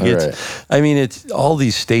tag. All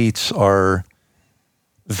these states are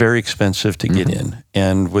very expensive to get in.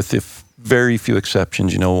 And with very few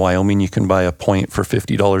exceptions, Wyoming, you can buy a point for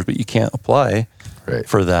 $50, but you can't apply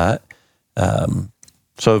for that.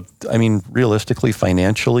 Realistically,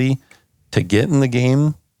 financially, to get in the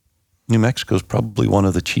game, New Mexico is probably one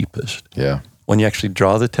of the cheapest. Yeah. When you actually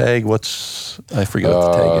draw the tag, I forget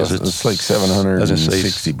what the tag is. It's like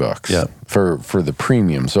 $760 for the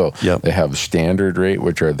premium. So they have standard rate,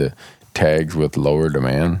 which are the tags with lower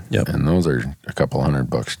demand, and those are a couple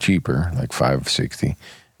 $100 cheaper, like $560.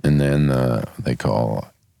 And then they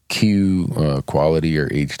call Q quality or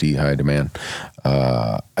HD high demand,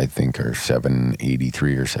 I think are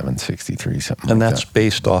 783 or 763, something And like that's that.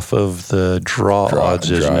 based off of the draw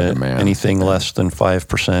odds, isn't it? demand. Anything less than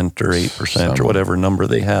 5% or 8% or whatever number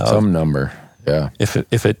they have. Some number, yeah. If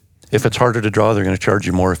it's harder to draw, they're going to charge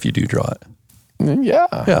you more if you do draw it. Yeah.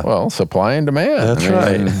 Well, supply and demand. That's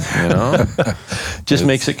right. You know, Just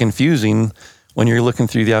makes it confusing when you're looking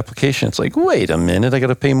through the application. It's like, wait a minute, I got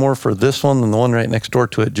to pay more for this one than the one right next door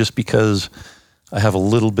to it just because I have a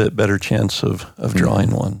little bit better chance of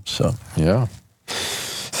drawing one. So yeah.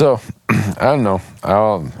 So I don't know.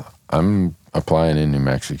 I'm applying in New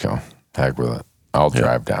Mexico. Heck with it. I'll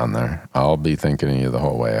drive down there. I'll be thinking of you the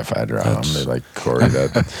whole way if I drive. I'll be like, Corey,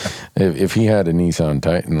 if he had a Nissan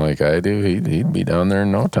Titan like I do, he'd be down there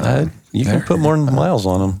in no time. you can put more miles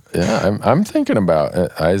on them. Yeah, I'm thinking about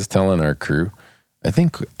it. I was telling our crew, I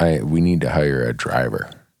think we need to hire a driver.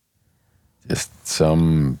 Just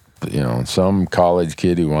some college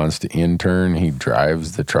kid who wants to intern. He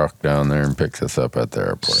drives the truck down there and picks us up at the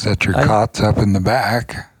airport. Set your cots up in the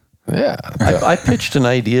back. Yeah. I pitched an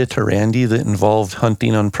idea to Randy that involved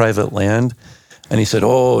hunting on private land, and he said,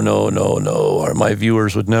 "Oh, no, or my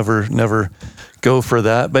viewers would never go for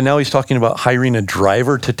that." But now he's talking about hiring a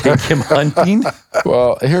driver to take him hunting.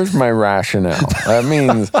 Well, here's my rationale. That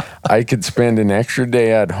means I could spend an extra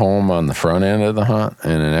day at home on the front end of the hunt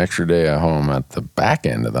and an extra day at home at the back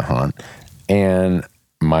end of the hunt, and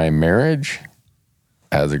my marriage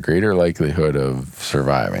has a greater likelihood of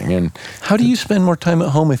surviving. And How do you spend more time at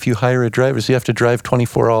home if you hire a driver? Does he have to drive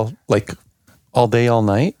 24 all day, all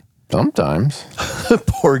night? sometimes.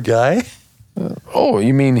 Poor guy. Oh,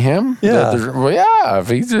 you mean him? Yeah. Well, yeah.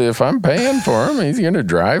 If I'm paying for him, he's going to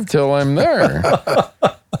drive till I'm there.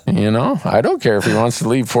 I don't care if he wants to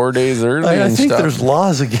leave 4 days early I and think stuff. there's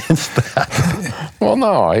laws against that. Well,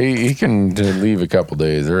 no, he can leave a couple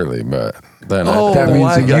days early, but then That means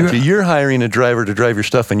I that got you. You're hiring a driver to drive your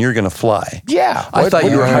stuff, and you're going to fly. yeah. I thought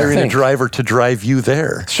you were do hiring a think? driver to drive you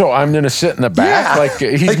there. So I'm going to sit in the back like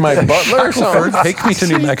he's my butler or something? Take me to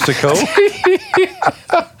New Mexico.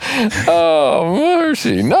 Oh,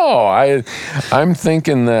 mercy. No, I'm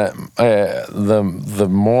thinking that the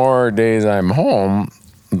more days I'm home,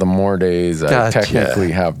 the more days I Gotcha.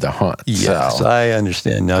 technically have to hunt. Yes, So, I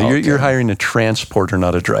understand now. Okay. You're hiring a transporter,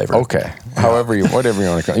 not a driver. okay. Whatever you want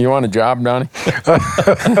to call it. You want a job, Donnie?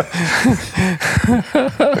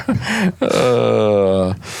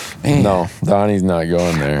 No, Donnie's not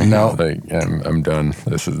going there. No. I'm done.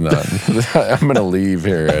 This is not. I'm going to leave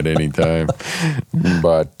here at any time.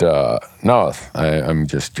 But no, I'm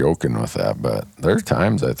just joking with that. But there's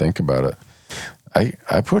times I think about it.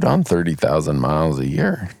 I put on 30,000 miles a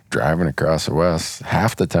year driving across the West.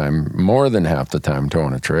 More than half the time,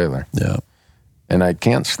 towing a trailer. Yeah. And I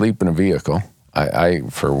can't sleep in a vehicle. I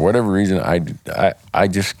for whatever reason, I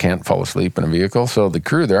just can't fall asleep in a vehicle. So the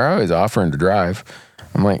crew, they're always offering to drive.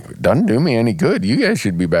 I'm like, doesn't do me any good. You guys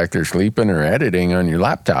should be back there sleeping or editing on your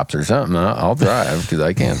laptops or something. I'll drive because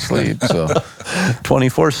I can't sleep. So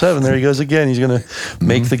 24/7. There he goes again. He's going to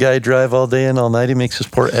make the guy drive all day and all night. He makes his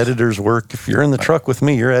poor editors work. If you're in the truck with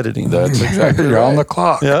me, you're editing. that's exactly You're right. on the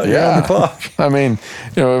clock. Yeah, you're on the clock. I mean,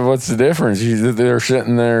 what's the difference? They're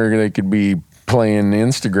sitting there. They could be playing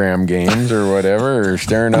Instagram games or whatever, or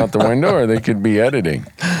staring out the window, or they could be editing.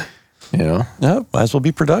 Yeah, might as well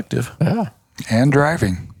be productive. Yeah. And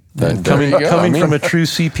driving. Coming from a true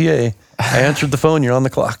CPA, I answered the phone. You're on the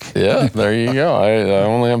clock. Yeah, there you go. I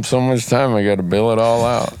only have so much time. I got to bill it all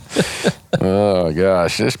out. Oh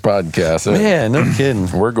gosh, this podcast. Man, no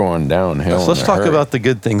kidding. We're going downhill. So let's talk about the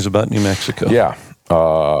good things about New Mexico. Yeah,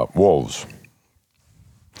 wolves.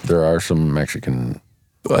 There are some Mexican.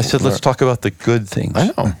 I said let's talk about the good things.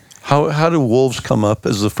 I know. How do wolves come up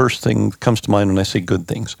as the first thing that comes to mind when I say good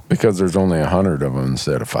things? Because there's only 100 of them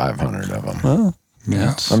instead of 500 of them. Oh,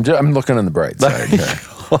 Yeah. I'm looking on the bright side here.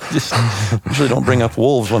 I usually don't bring up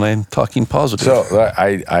wolves when I'm talking positive. So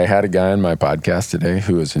I had a guy on my podcast today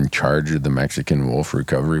who is in charge of the Mexican wolf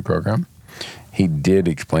recovery program. He did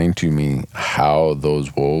explain to me how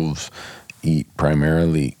those wolves eat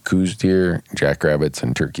primarily coos deer, jackrabbits,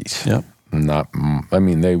 and turkeys. Yep.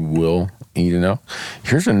 They will eat enough.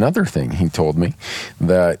 Here's another thing he told me,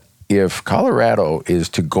 that if Colorado is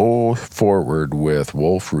to go forward with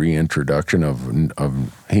wolf reintroduction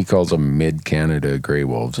of he calls them mid-Canada gray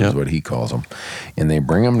wolves, is what he calls them, and they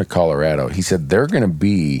bring them to Colorado, he said they're going to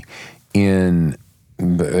be in,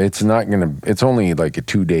 it's only like a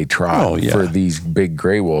 2-day trial for these big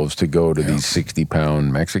gray wolves to go to these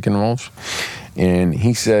 60-pound Mexican wolves. And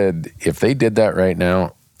he said if they did that right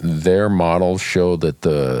now, their models show that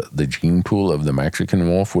the gene pool of the Mexican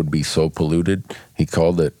wolf would be so polluted, he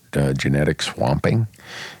called it genetic swamping.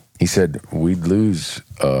 He said we'd lose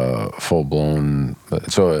full-blown...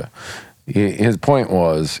 So his point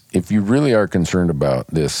was, if you really are concerned about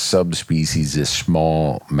this subspecies, this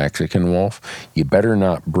small Mexican wolf, you better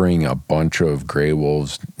not bring a bunch of gray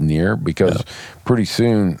wolves near, because pretty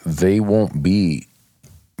soon they won't be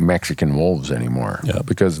Mexican wolves anymore,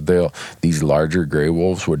 because these larger gray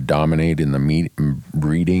wolves would dominate in the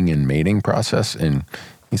breeding and mating process. And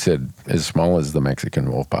he said, as small as the Mexican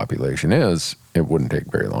wolf population is, it wouldn't take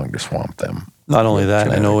very long to swamp them. Not only that,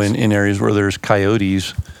 I know in areas where there's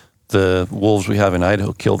coyotes, the wolves we have in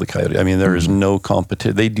Idaho kill the coyote. I mean, there is no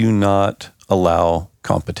competition. They do not allow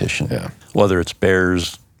competition. Yeah. Whether it's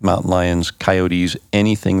bears, mountain lions, coyotes,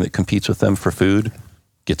 anything that competes with them for food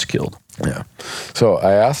gets killed. Yeah. So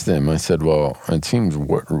I asked him, I said, well, it seems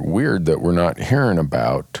weird that we're not hearing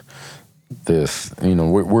about this. You know,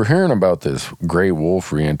 we're hearing about this gray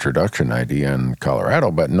wolf reintroduction idea in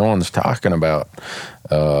Colorado, but no one's talking about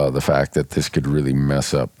the fact that this could really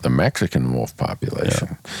mess up the Mexican wolf population.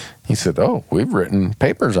 Yeah. He said, oh, we've written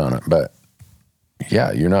papers on it, but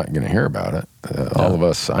yeah, you're not going to hear about it. All of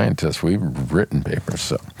us scientists, we've written papers.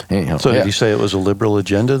 So anyhow, did you say it was a liberal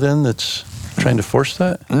agenda then that's trying to force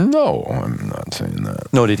that? No, I'm not saying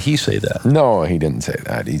that. No, did he say that? No, he didn't say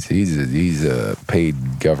that. He's a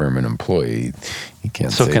paid government employee. He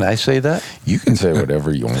can't. So can I say that? You can say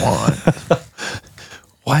whatever you want.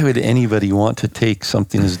 Why would anybody want to take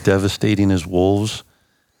something as devastating as wolves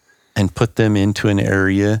and put them into an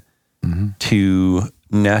area to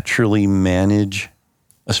naturally manage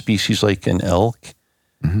a species like an elk,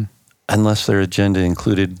 unless their agenda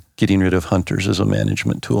included getting rid of hunters as a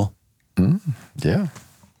management tool? Yeah.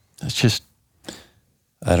 It's just,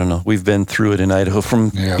 I don't know. We've been through it in Idaho from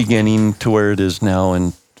beginning to where it is now.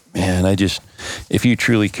 And man, if you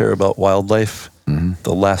truly care about wildlife,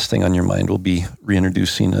 the last thing on your mind will be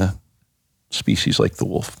reintroducing a species like the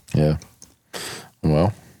wolf. Yeah.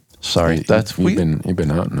 Well, sorry. You've been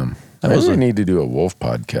hunting them. We need to do a wolf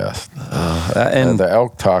podcast. And the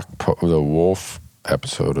Elk Talk, the wolf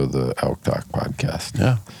episode of the Elk Talk podcast.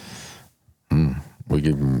 Yeah.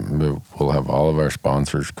 We'll have all of our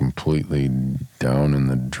sponsors completely down in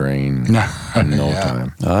the drain in no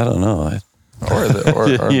time. I don't know.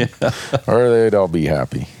 Or they'd all be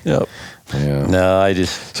happy. Yep. Yeah. No,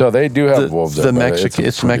 So they do have wolves.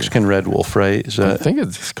 It's Mexican red wolf, right? I think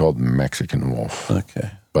it's called Mexican wolf.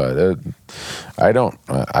 Okay. But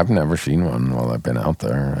I've never seen one while I've been out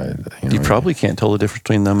there. You probably can't tell the difference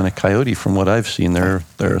between them and a coyote from what I've seen. They're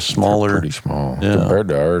smaller. They're pretty small. Yeah. Compared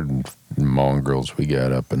to our mongrels we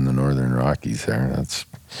got up in the northern Rockies there.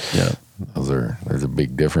 There's a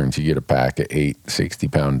big difference. You get a pack of 8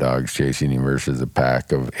 60-pound dogs chasing you versus a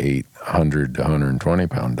pack of 800 to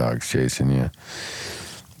 120-pound dogs chasing you.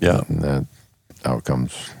 Yeah. And that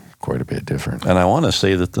outcome's quite a bit different. And I want to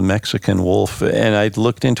say that the Mexican wolf, and I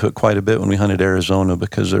looked into it quite a bit when we hunted Arizona,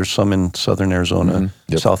 because there's some in southern Arizona,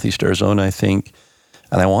 southeast Arizona, I think.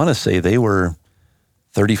 And I want to say they were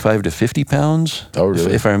 35 to 50 pounds. Oh,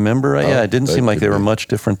 really? If I remember right. Yeah, it didn't seem like they were much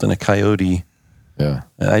different than a coyote. Yeah.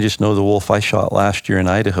 And I just know the wolf I shot last year in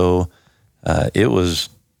Idaho, it was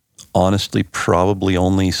honestly probably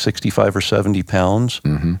only 65 or 70 pounds.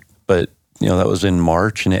 But that was in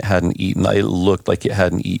March, and it looked like it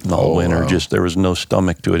hadn't eaten all winter. Wow. Just, there was no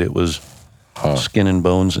stomach to it. It was skin and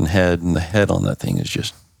bones and head, and the head on that thing is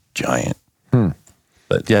just giant.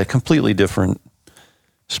 But yeah, completely different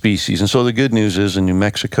species. And so the good news is in New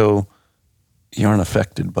Mexico, you aren't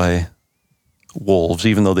affected by wolves,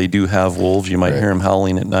 even though they do have wolves. You might hear them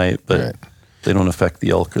howling at night, but they don't affect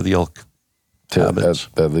the elk or the elk habits.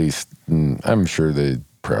 At least, I'm sure they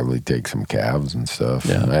probably take some calves and stuff.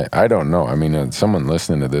 Yeah. I don't know. I mean, someone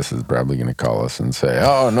listening to this is probably going to call us and say,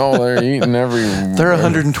 oh, no, they're eating They're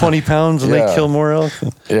 120 pounds and they kill more elk.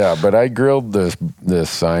 Yeah, but I grilled this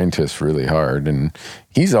scientist really hard, and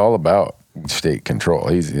he's all about state control.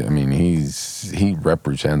 He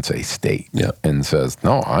represents a state and says,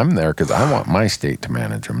 no, I'm there because I want my state to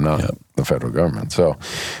manage them, not the federal government. So,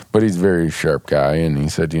 but he's a very sharp guy, and he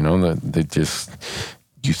said, that they just...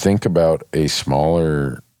 You think about a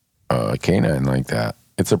smaller canine like that,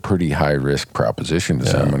 it's a pretty high-risk proposition to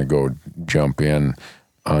say, I'm going to go jump in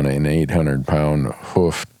on an 800-pound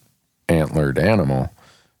hoofed, antlered animal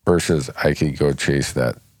versus I could go chase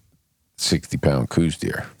that 60-pound Coues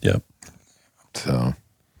deer. Yep. So,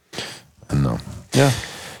 I don't know. Yeah.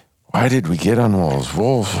 Why did we get on wolves?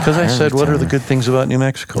 Wolves. Because I said, what are the good things about New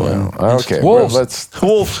Mexico? Okay. Wolves.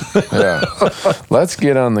 Wolves. Let's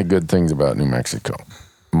get on the good things about New Mexico.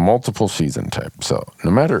 multiple season type. So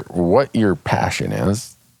no matter what your passion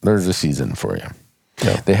is, there's a season for you.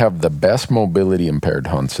 Yeah. They have the best mobility impaired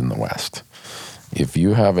hunts in the West. If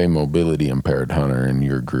you have a mobility impaired hunter in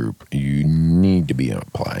your group, you need to be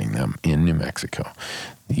applying them in New Mexico.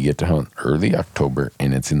 You get to hunt early October,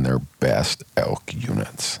 and it's in their best elk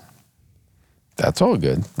units. That's all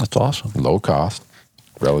good. That's awesome. Low cost.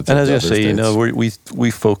 Relative And as to I other say, you states. know,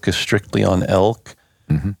 we focus strictly on elk.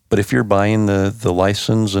 But if you're buying the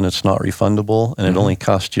license and it's not refundable, and it only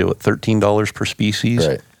costs you $13 per species,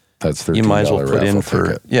 Right. That's $13 you might as well put in raffle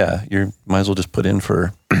for ticket. you might as well just put in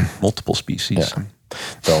for multiple species. Yeah.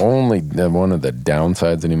 One of the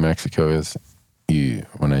downsides of New Mexico is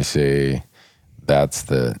when I say that's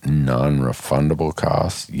the non-refundable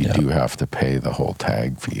cost, you do have to pay the whole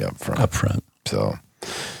tag fee up front. Up front. So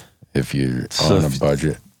if you're on a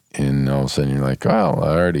budget and all of a sudden you're like, well, I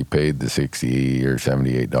already paid the $60 or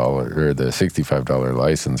 $78 or the $65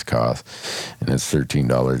 license cost and it's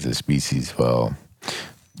 $13 a species, well,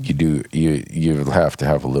 you'll have to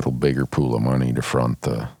have a little bigger pool of money to front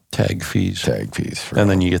the Tag fees. for And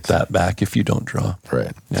then you get that back if you don't draw.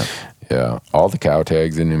 right. Yeah. Yeah. All the cow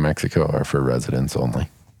tags in New Mexico are for residents only.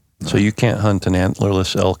 So you can't hunt an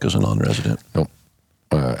antlerless elk as a non-resident. Nope.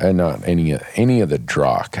 And not any of the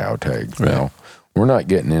draw cow tags. Right. Now, we're not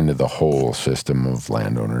getting into the whole system of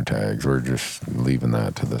landowner tags. We're just leaving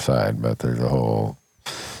that to the side. But there's a whole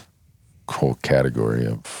category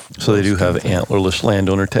of. So they do have antlerless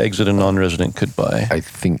landowner tags that a non-resident could buy. I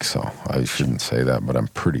think so. I shouldn't say that, but I'm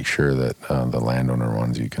pretty sure that the landowner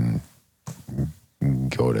ones you can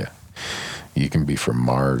go to. You can be from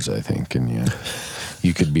Mars, I think, and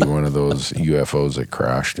you could be one of those UFOs that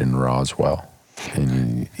crashed in Roswell,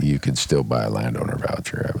 and you could still buy a landowner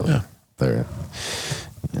voucher, I believe. Yeah. There,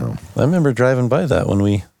 you know. I remember driving by that when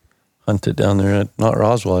we hunted down there at, not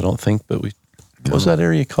Roswell, I don't think, but what was that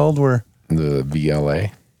area called where? The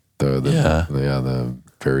VLA, the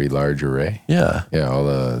very large array. Yeah. Yeah, all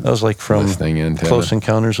the That was like from listening antenna. Close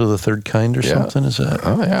Encounters of the Third Kind or something, is that?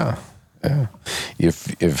 Oh yeah, yeah.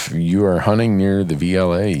 If you are hunting near the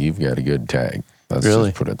VLA, you've got a good tag. Let's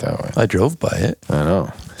Really? just put it that way. I drove by it. I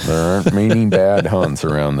know. There aren't many bad hunts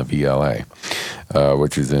around the VLA,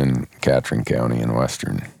 which is in Catron County in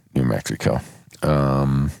western New Mexico.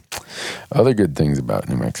 Other good things about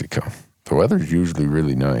New Mexico. The weather's usually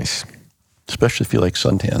really nice. Especially if you like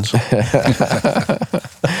suntans.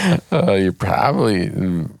 You're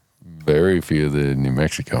probably, very few of the New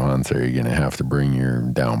Mexico hunts are you going to have to bring your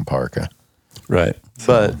down parka. Right.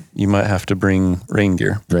 But you might have to bring rain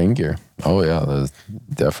gear. Rain gear. Oh, yeah. Those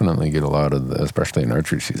definitely get a lot of, especially in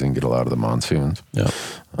archery season, get a lot of the monsoons. Yeah.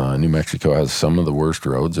 New Mexico has some of the worst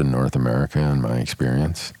roads in North America, in my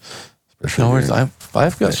experience. No,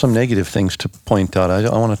 I've got some negative things to point out. I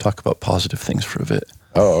want to talk about positive things for a bit.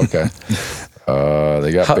 Oh, okay.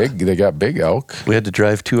 They got big elk. We had to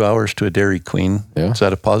drive 2 hours to a Dairy Queen. Yeah. Is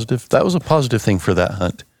that a positive? That was a positive thing for that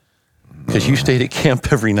hunt. Because you stayed at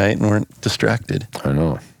camp every night and weren't distracted. I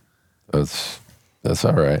know. That's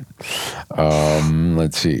all right.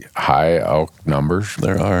 Let's see. High elk numbers.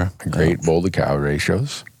 There are. Great bull to cow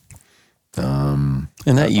ratios. In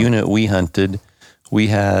that unit we hunted, we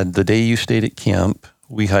had, the day you stayed at camp,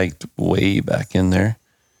 we hiked way back in there.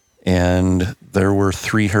 And there were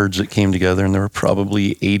 3 herds that came together, and there were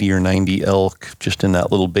probably 80 or 90 elk just in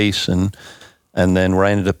that little basin. And then where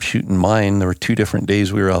I ended up shooting mine, there were 2 different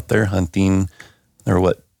days we were out there hunting. There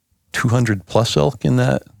were, 200 plus elk in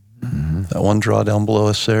that one draw down below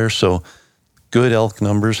us there. So good elk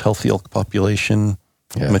numbers, healthy elk population,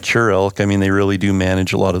 mature elk. I mean, they really do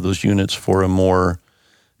manage a lot of those units for a more,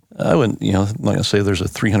 I wouldn't, I'm not going to say there's a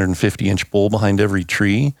 350-inch bull behind every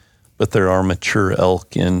tree, but there are mature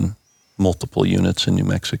elk in multiple units in New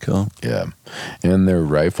Mexico. Yeah. And their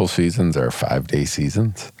rifle seasons are 5-day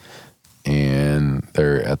seasons. And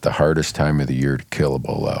they're at the hardest time of the year to kill a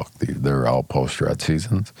bull elk. They're all post-rut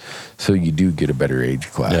seasons. So you do get a better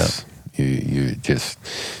age class. Yeah. You just,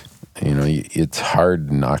 it's hard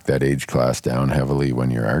to knock that age class down heavily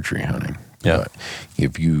when you're archery hunting. Yeah. But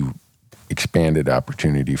if you expanded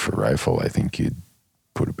opportunity for rifle, I think you'd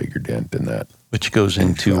put a bigger dent in that. Which goes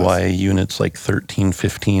into why units like 13,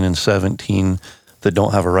 15, and 17 that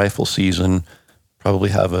don't have a rifle season probably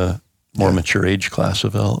have a more mature age class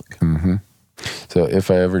of elk. Mm-hmm. So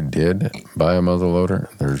if I ever did buy a muzzleloader,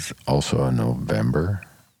 there's also a November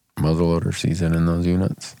muzzleloader season in those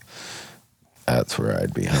units. That's where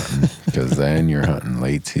I'd be hunting, because then you're hunting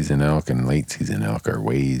late season elk, and late season elk are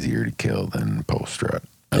way easier to kill than post-rut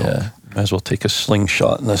elk. Yeah. Might as well take a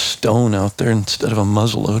slingshot and a stone out there instead of a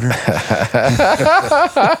muzzleloader.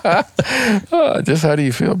 Just how do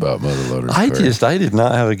you feel about muzzleloaders? I did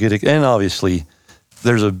not have a good, and obviously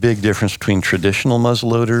there's a big difference between traditional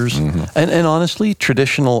muzzleloaders and honestly,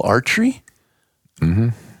 traditional archery.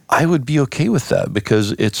 I would be okay with that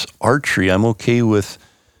because it's archery. I'm okay with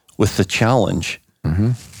the challenge.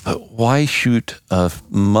 But why shoot a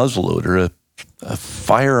muzzleloader, a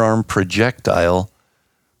firearm projectile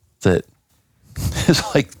that is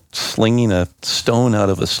like slinging a stone out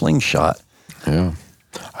of a slingshot? Yeah.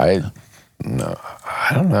 I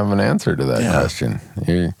don't have an answer to that question.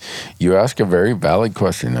 You ask a very valid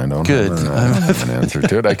question. I don't have an answer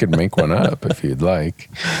to it. I could make one up if you'd like.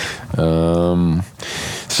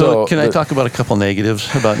 So can I talk about a couple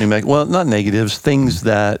negatives about New Mexico? Well, not negatives, things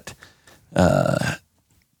that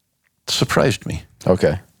surprised me.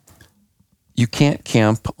 Okay. You can't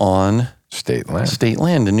camp on State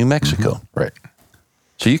land in New Mexico. Right.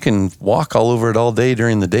 So you can walk all over it all day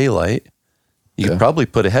during the daylight. You could probably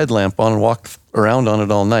put a headlamp on and walk around on it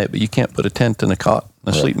all night, but you can't put a tent and a cot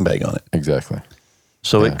and a sleeping bag on it. Exactly.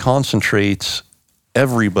 So it concentrates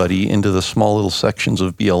everybody into the small little sections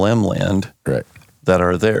of BLM land that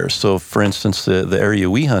are there. So for instance, the area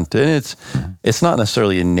we hunt in, it's not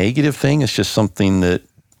necessarily a negative thing. It's just something that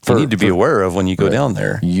you need to be aware of when you go down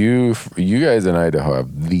there. You guys in Idaho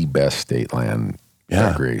have the best state land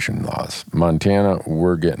recreation laws. Montana,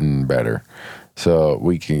 we're getting better. So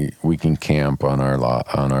we can camp on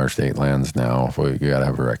our state lands now. We got to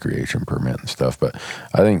have a recreation permit and stuff. But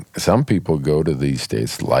I think some people go to these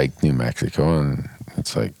states like New Mexico, and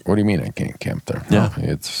it's like, what do you mean I can't camp there? Yeah, no,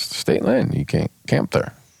 it's state land. You can't camp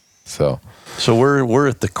there. So we're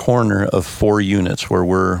at the corner of 4 units where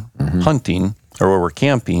we're hunting or where we're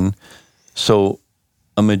camping. So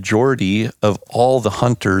a majority of all the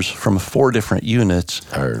hunters from 4 different units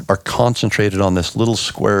are concentrated on this little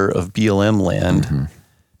square of BLM land.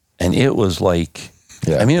 And it was like,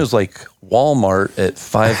 it was like Walmart at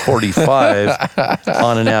 5:45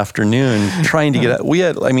 on an afternoon trying to get out.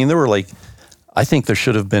 There were like, I think there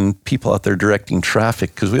should have been people out there directing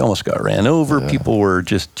traffic because we almost got ran over. Yeah. People were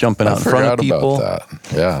just jumping out in front of people. About that.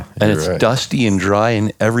 Yeah. And it's dusty and dry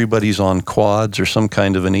and everybody's on quads or some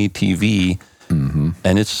kind of an ATV.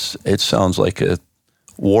 And it sounds like a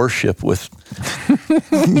warship with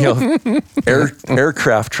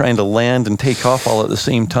aircraft trying to land and take off all at the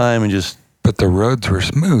same time and just. But the roads were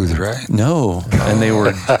smooth, right? No, and they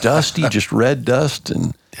were dusty, just red dust,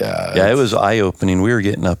 and it was eye opening. We were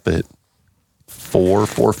getting up at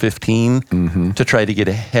 4:15 to try to get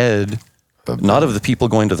ahead, not of the people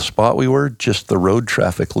going to the spot we were, just the road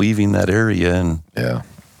traffic leaving that area, and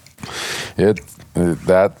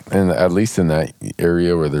at least in that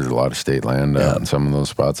area where there's a lot of state land out in some of those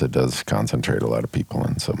spots, it does concentrate a lot of people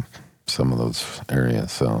in some of those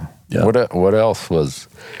areas. So what else was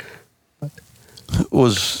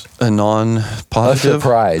a non-positive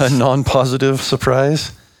surprise? A non-positive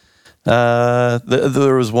surprise.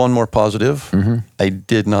 There was one more positive. I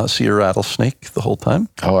did not see a rattlesnake the whole time.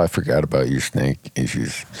 Oh, I forgot about your snake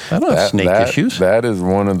issues. I don't have snake issues. That is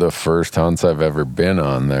one of the first hunts I've ever been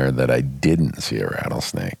on there that I didn't see a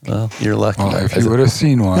rattlesnake. Well, you're lucky. Well, if you would have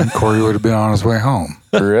seen one, Corey would have been on his way home.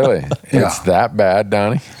 Really? It's that bad,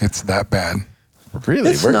 Donnie? It's that bad.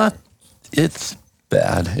 Really? It's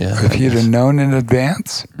bad, yeah. If you'd have known in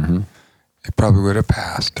advance, it probably would have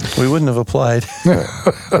passed. We wouldn't have applied.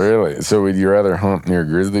 Really? So would you rather hunt near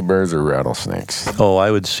grizzly bears or rattlesnakes? Oh, I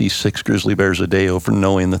would see 6 grizzly bears a day over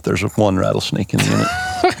knowing that there's 1 rattlesnake in the unit.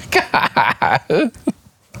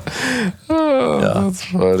 That's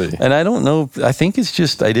funny. And I don't know, I think it's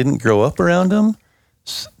just I didn't grow up around them.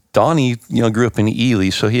 Donnie, grew up in Ely,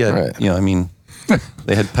 so he had,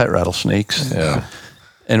 they had pet rattlesnakes. Yeah.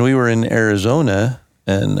 And we were in Arizona,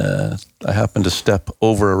 and I happened to step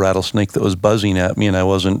over a rattlesnake that was buzzing at me, and I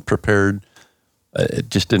wasn't prepared. It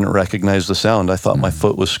just didn't recognize the sound. I thought my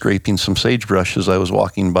foot was scraping some sagebrush as I was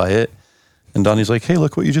walking by it. And Donnie's like, "Hey,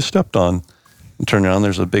 look what you just stepped on." And turn around,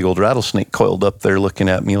 there's a big old rattlesnake coiled up there looking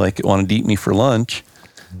at me like it wanted to eat me for lunch.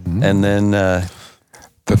 And then the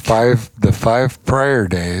five prior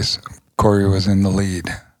days, Corey was in the lead.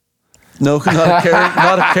 No, not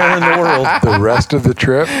a care in the world. The rest of the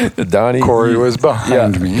trip, Corey was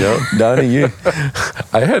behind me. Yep. Donnie,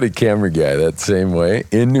 I had a camera guy that same way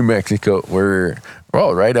in New Mexico. We're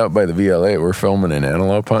right out by the VLA. We're filming an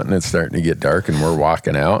antelope hunt, and it's starting to get dark, and we're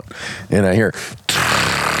walking out, and I hear,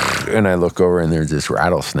 and I look over, and there's this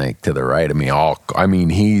rattlesnake to the right of me.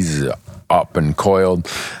 He's up and coiled,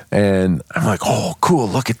 and I'm like, "Oh, cool!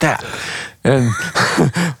 Look at that!" And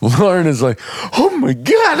Lauren is like, oh my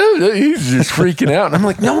God, he's just freaking out. And I'm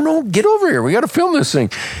like, no, get over here. We got to film this thing.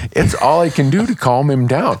 It's all I can do to calm him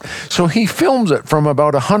down. So he films it from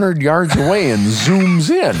about 100 yards away and zooms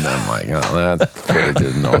in. I'm like, oh, that footage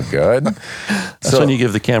is no good. That's when you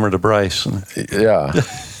give the camera to Bryce.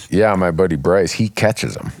 Yeah, my buddy Bryce, he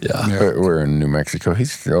catches them. Yeah. We're in New Mexico.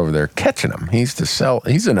 He's over there catching them. He used to sell.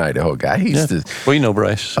 He's an Idaho guy. Well, you know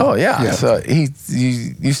Bryce. Oh, yeah. So he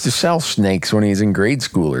used to sell snakes when he was in grade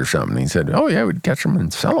school or something. He said, oh, yeah, we'd catch them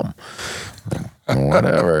and sell them.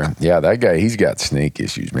 Whatever. Yeah, that guy, he's got snake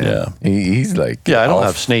issues, man. Yeah. He's like... Yeah, I don't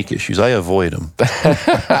have snake issues. I avoid them.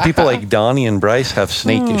 People like Donnie and Bryce have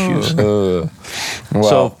snake issues.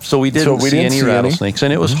 So we didn't see any rattlesnakes.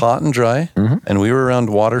 And it was hot and dry. And we were around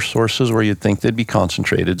water sources where you'd think they'd be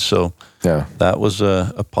concentrated. So that was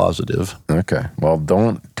a positive. Okay. Well,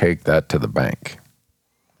 don't take that to the bank.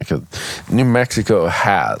 Because New Mexico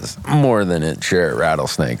has more than its share of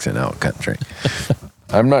rattlesnakes in elk country.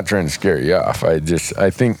 I'm not trying to scare you off. I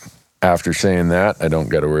think after saying that, I don't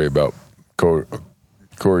got to worry about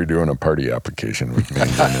Corey doing a party application with me in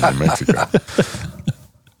New Mexico.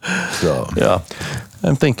 So yeah,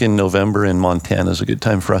 I'm thinking November in Montana is a good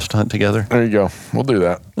time for us to hunt together. There you go. We'll do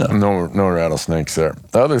that. Yeah. No rattlesnakes there.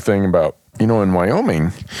 The other thing about, in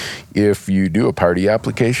Wyoming, if you do a party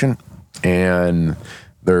application and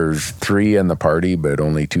there's 3 in the party but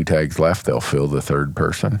only 2 tags left, they'll fill the 3rd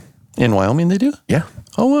person. In Wyoming, they do? Yeah.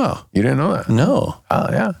 Oh, wow. You didn't know that? No. Oh,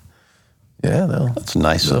 yeah. Yeah, that's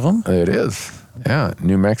nice of them. It is. Yeah.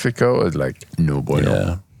 New Mexico is like, no bueno.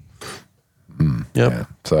 Yeah. Yep. Yeah.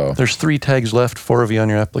 So there's 3 tags left, 4 of you on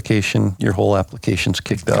your application. Your whole application's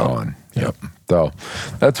kicked out. Yep. So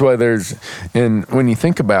that's why and when you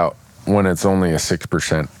think about when it's only a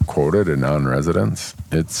 6% quota to non-residents,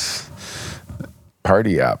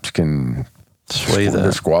 party apps can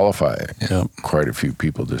disqualify quite a few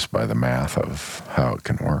people just by the math of how it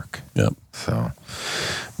can work. Yep. So,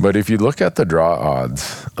 but if you look at the draw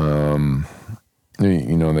odds, a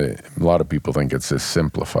lot of people think it's this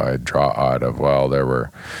simplified draw odd of, well, there were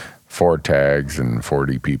 4 tags and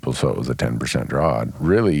 40 people, so it was a 10% draw odd.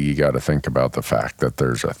 Really, you got to think about the fact that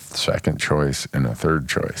there's a second choice and a third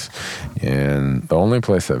choice. And the only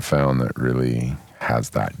place I've found that really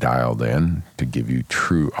has that dialed in to give you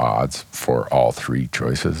true odds for all 3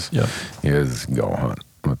 choices is Go Hunt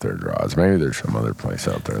with their draws. Maybe there's some other place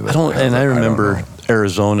out there. I remember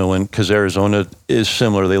Arizona, because Arizona is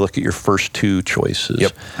similar. They look at your first 2 choices.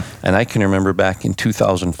 Yep. And I can remember back in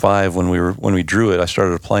 2005 when we drew it, I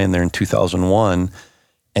started applying there in 2001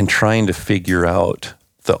 and trying to figure out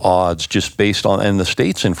the odds just based on, and the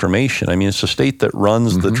state's information. I mean, it's the state that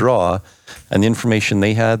runs the draw, and the information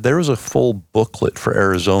they had, there was a full booklet for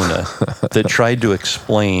Arizona that tried to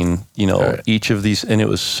explain, each of these, and it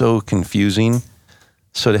was so confusing.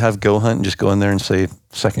 So to have Go Hunt and just go in there and say,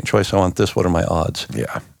 second choice, I want this, what are my odds?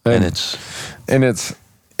 Yeah. And it's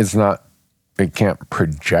not, it can't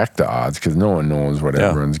project the odds because no one knows what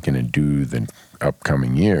everyone's going to do the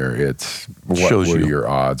upcoming year. It's what were your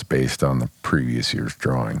odds based on the previous year's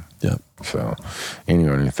drawing. Yeah. So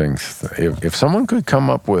anyone who thinks if someone could come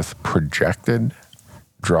up with projected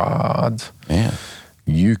draw odds,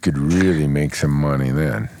 you could really make some money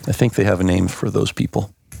then. I think they have a name for those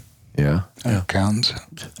people. Yeah. Accountants.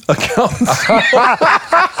 I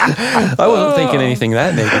wasn't thinking anything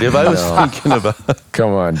that negative. I was thinking about...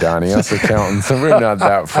 Come on, Donnie. Us accountants, we're not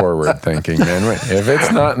that forward thinking, man. If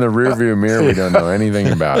it's not in the rearview mirror, we don't know anything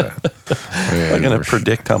about it. I'm going to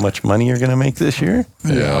predict how much money you're going to make this year.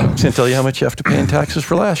 Yeah. I'm going to tell you how much you have to pay in taxes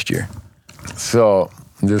for last year. So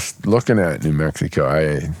just looking at New Mexico,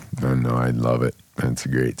 I don't know. I love it. It's a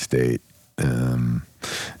great state.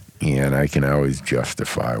 And I can always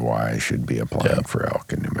justify why I should be applying for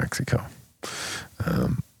elk in New Mexico.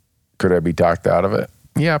 Could I be talked out of it?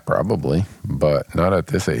 Yeah, probably, but not at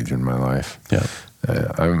this age in my life. Yeah,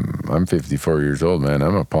 I'm 54 years old, man.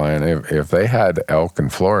 I'm applying. If they had elk in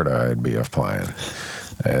Florida, I'd be applying.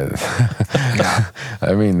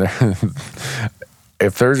 I mean,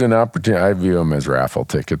 if there's an opportunity, I view them as raffle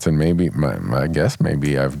tickets, and maybe I guess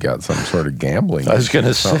maybe I've got some sort of gambling. I was going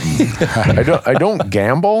to say, I don't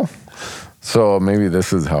gamble, so maybe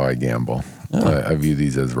this is how I gamble. I view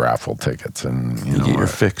these as raffle tickets, and you get your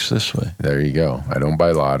fix this way. There you go. I don't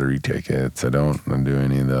buy lottery tickets. I don't do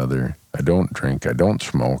any of the other. I don't drink. I don't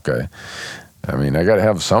smoke. I mean, I got to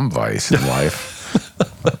have some vice in life.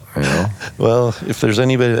 Well, if there's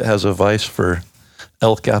anybody that has a vice for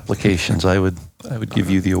elk applications, I would give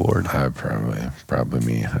you the award. Probably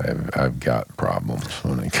me. I've got problems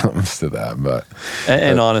when it comes to that, but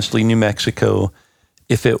honestly, New Mexico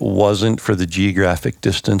if it wasn't for the geographic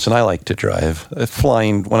distance, and I like to drive,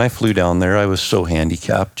 flying, when I flew down there, I was so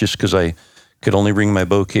handicapped just because I could only bring my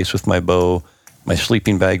bow case with my bow. My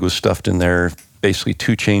sleeping bag was stuffed in there, basically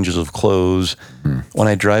 2 changes of clothes. When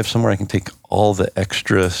I drive somewhere, I can take all the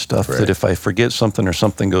extra stuff that if I forget something or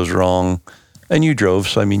something goes wrong, and you drove,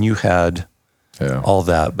 so I mean, you had all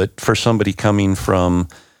that. But for somebody coming from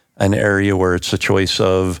an area where it's a choice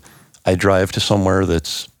of I drive to somewhere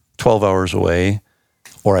that's 12 hours away,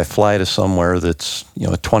 or I fly to somewhere that's,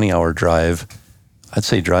 a 20-hour drive, I'd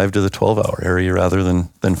say drive to the 12-hour area rather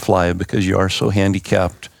than fly, because you are so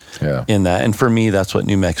handicapped in that. And for me, that's what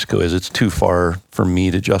New Mexico is. It's too far for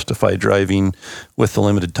me to justify driving with the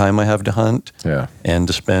limited time I have to hunt. And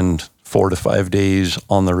to spend 4 to 5 days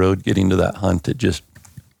on the road getting to that hunt, it just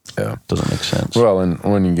doesn't make sense. Well, and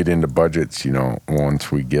when you get into budgets,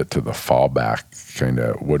 once we get to the fallback, kind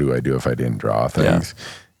of, what do I do if I didn't draw things?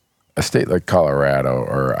 A state like Colorado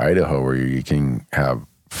or Idaho, where you can have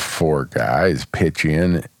 4 guys pitch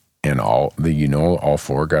in and all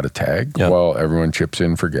 4 got a tag. Well, everyone chips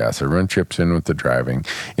in for gas. Everyone chips in with the driving.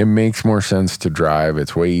 It makes more sense to drive.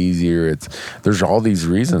 It's way easier. There's all these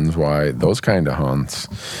reasons why those kind of hunts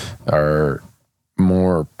are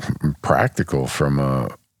more practical from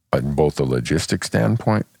both a logistics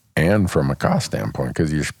standpoint and from a cost standpoint,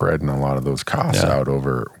 because you're spreading a lot of those costs out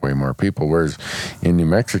over way more people. Whereas in New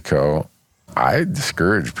Mexico, I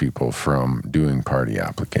discourage people from doing party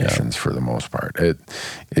applications for the most part.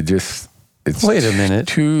 It's wait a minute,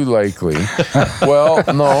 too likely. Well,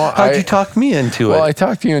 no. How'd you talk me into it? Well, I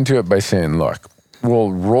talked you into it by saying, look,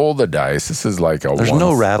 we'll roll the dice. This is like There's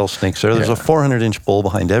no rattlesnakes there. There's a 400-inch bull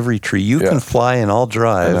behind every tree. You can fly and I'll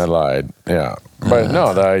drive. And I lied. But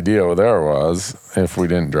no, the idea there was if we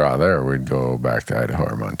didn't draw there, we'd go back to Idaho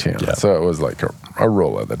or Montana. So it was like a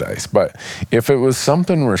roll of the dice. But if it was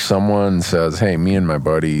something where someone says, hey, me and my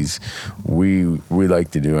buddies, we like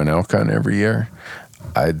to do an elk hunt every year,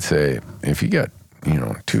 I'd say if you got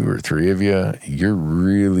 2 or 3 of you, you're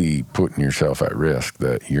really putting yourself at risk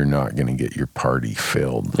that you're not going to get your party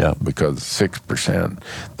filled. Because 6%,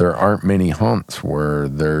 there aren't many hunts where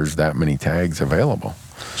there's that many tags available.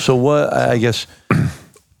 So what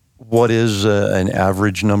is an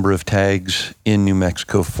average number of tags in New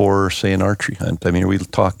Mexico for, say, an archery hunt? I mean, are we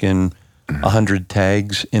talking 100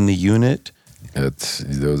 tags in the unit?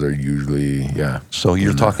 Those are usually, So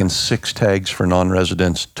you're talking 6 tags for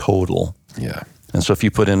non-residents total. And so if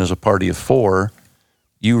you put in as a party of 4,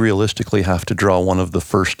 you realistically have to draw one of the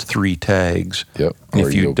first 3 tags. And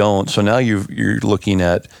if you don't, so now you're looking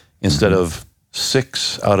at, instead of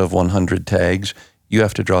 6 out of 100 tags, you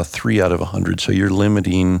have to draw 3 out of 100. So you're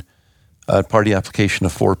limiting a party application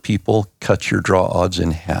of 4 people, cut your draw odds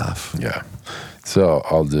in half. So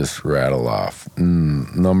I'll just rattle off.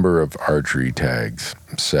 Number of archery tags,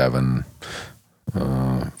 7,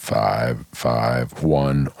 5, 5,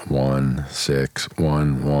 1, 1, 6,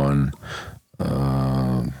 1, 1,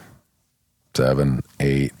 7,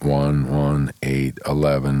 8, 1, 1, 8,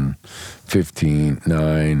 11, 15,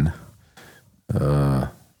 9,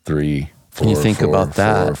 3, 4, you think 4, about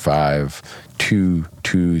that. 4, 5, 2,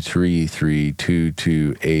 2, 3, 3, 2,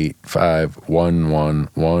 2, 8, 5, 1, 1,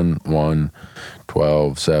 1, 1,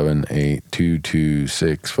 12, 7, 8, 2, 2,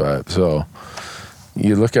 6, 5. So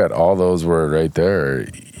you look at all those were right there.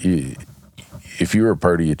 If you were a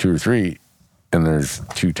party of 2 or 3 and there's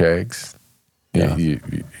 2 tags,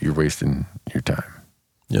 you're wasting your time.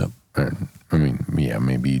 And, I mean,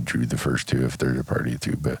 maybe you drew the first 2 if there's a party of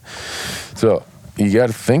 2, but so you got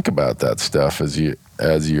to think about that stuff as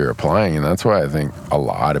you're applying, and that's why I think a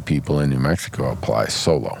lot of people in New Mexico apply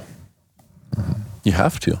solo. You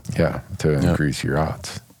have to. To increase your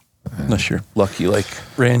odds. Unless you're lucky like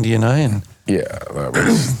Randy and I. And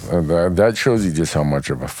that shows you just how much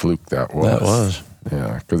of a fluke that was. That was.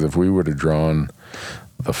 Because if we would have drawn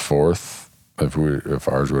the 4th, if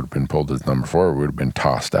ours would have been pulled as number 4, we would have been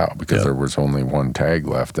tossed out because there was only 1 tag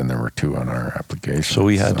left and there were 2 on our application. So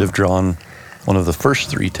we had to have drawn one of the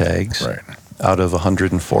first 3 tags out of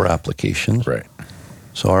 104 applications.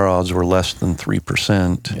 So our odds were less than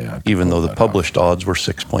 3%, even though the published odds were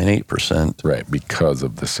 6.8%. Because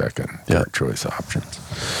of the second, third choice options.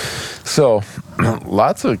 So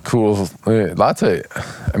lots of,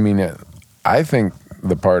 I think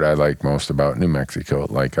the part I like most about New Mexico,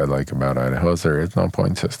 like I like about Idaho, is there is no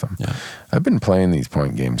point system. I've been playing these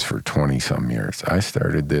point games for 20-some years. I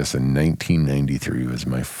started this in 1993, was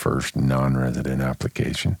my first non-resident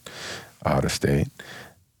application out of state.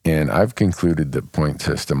 And I've concluded that point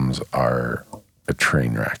systems are a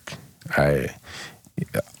train wreck.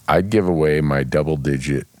 I'd give away my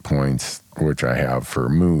double-digit points, which I have for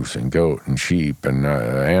moose and goat and sheep and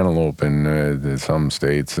antelope in some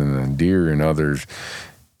states and then deer in others,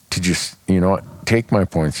 to just, take my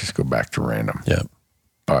points, just go back to random. Yeah.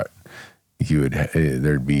 But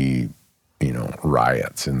there'd be,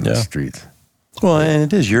 riots in the streets. Well, and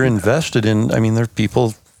it is. You're invested in, there are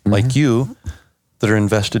people like you that are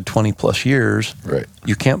invested 20 plus years. Right.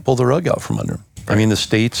 You can't pull the rug out from under them. Right. The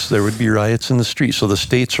states, there would be riots in the streets. So the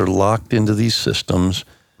states are locked into these systems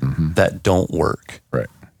that don't work. Right.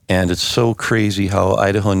 And it's so crazy how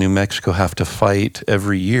Idaho and New Mexico have to fight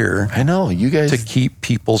every year. I know, you guys. To keep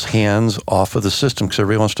people's hands off of the system because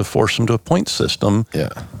everybody wants to force them to a point system. Yeah.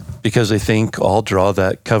 Because they think I'll draw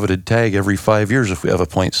that coveted tag every 5 years if we have a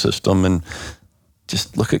point system. And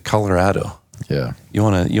just look at Colorado. Yeah. You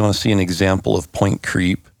want to see an example of point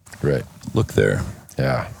creep? Right. Look there.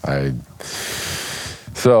 Yeah.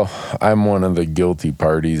 So I'm one of the guilty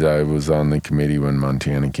parties. I was on the committee when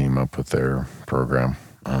Montana came up with their program,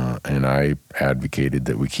 and I advocated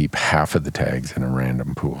that we keep half of the tags in a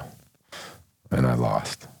random pool, and I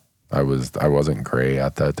lost. I wasn't gray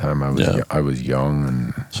at that time. I was young,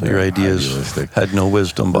 and so your ideas had no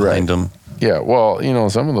wisdom behind them. Yeah, well,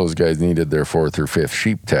 some of those guys needed their 4th or 5th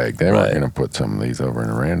sheep tag. They weren't going to put some of these over in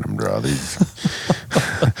a random draw.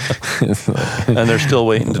 And they're still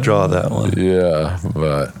waiting to draw that one. Yeah,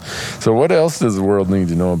 but so what else does the world need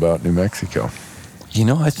to know about New Mexico?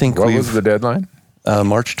 I think what was the deadline?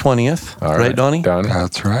 March 20th, right, Donnie?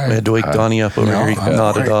 That's right. We had to wake Donnie up over here. He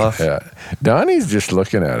nodded off. Yeah. Donnie's just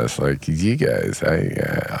looking at us like, you guys,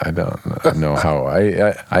 I don't know how.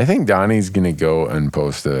 I think Donnie's going to go and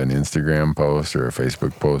post an Instagram post or a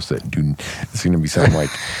Facebook post it's going to be something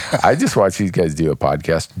like, I just watched these guys do a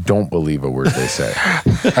podcast. Don't believe a word they say.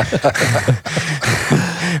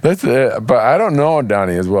 That's it. But I don't know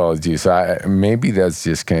Donnie as well as you. So maybe that's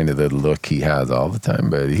just kind of the look he has all the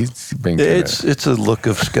time. But he's been It's a look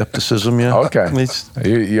of skepticism, yeah. Okay.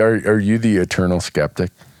 Are you the eternal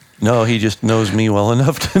skeptic? No, he just knows me well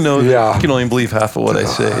enough to know that he can only believe half of what I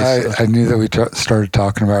say. I knew that we started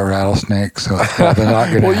talking about rattlesnakes, so it's probably not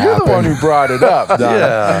going to happen. Well, you're the one who brought it up,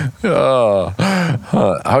 Don. Yeah.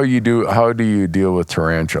 How do you deal with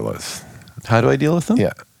tarantulas? How do I deal with them?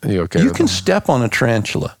 Yeah. You okay? You can step on a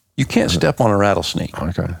tarantula. You can't step on a rattlesnake.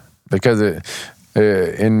 Okay. Because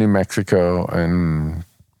in New Mexico and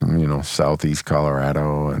southeast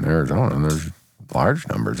Colorado and Arizona, there's large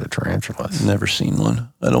numbers of tarantulas. Never seen one.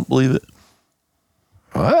 I don't believe it.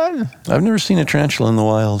 What? I've never seen a tarantula in the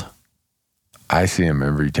wild. I see them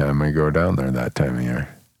every time I go down there that time of year.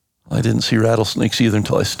 I didn't see rattlesnakes either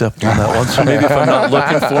until I stepped on that one. So maybe if I'm not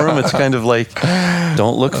looking for them, it's kind of like,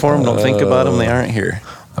 don't look for them, don't think about them, they aren't here.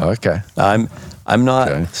 Okay. I'm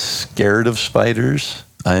not scared of spiders.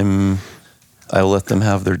 I'll let them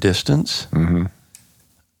have their distance. Mm-hmm.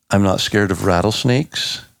 I'm not scared of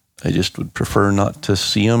rattlesnakes. I just would prefer not to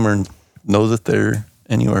see them or know that they're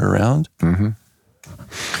anywhere around.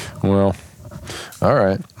 Mm-hmm. Well, all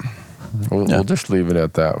right. We'll just leave it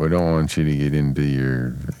at that. We don't want you to get into your,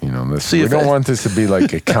 this. We don't want this to be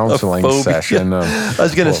like a counseling session. I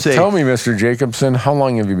was going to say. Tell me, Mr. Jacobson, how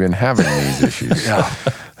long have you been having these issues?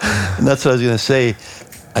 And that's what I was going to say.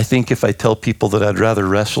 I think if I tell people that I'd rather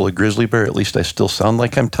wrestle a grizzly bear, at least I still sound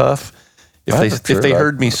like I'm tough. If they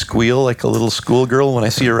heard me squeal like a little schoolgirl when I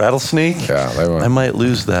see a rattlesnake, I might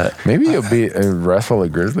lose that. Maybe you'll wrestle a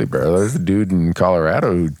grizzly bear. There's a dude in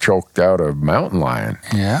Colorado who choked out a mountain lion.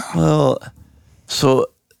 Yeah. Well, so,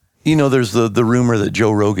 there's the rumor that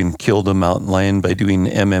Joe Rogan killed a mountain lion by doing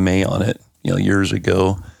MMA on it, years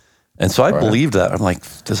ago. And so I believed that. I'm like,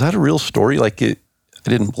 is that a real story? I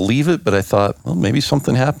didn't believe it, but I thought, well, maybe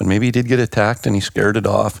something happened. Maybe he did get attacked and he scared it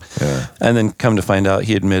off. Yeah. And then come to find out,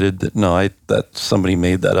 he admitted that that somebody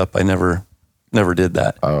made that up. I never did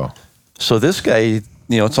that. Oh. So this guy,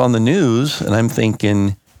 it's on the news, and I'm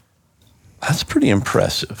thinking, that's pretty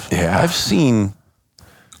impressive. Yeah. I've seen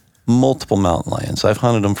multiple mountain lions. I've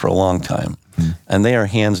hunted them for a long time, and they are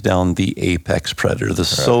hands down the apex predator, the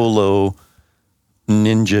solo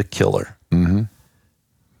ninja killer. Mm-hmm.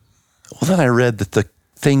 Well, then I read that the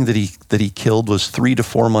thing that he killed was 3 to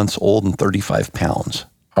 4 months old and 35 pounds.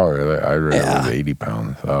 Oh, really? I read it was 80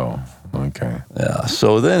 pounds. Oh, okay. Yeah.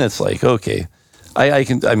 So then it's like, okay,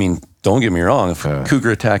 don't get me wrong. If a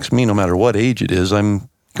cougar attacks me, no matter what age it is, I'm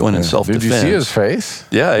going in self-defense. Did you see his face?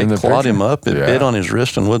 Yeah, it clawed him up. It bit on his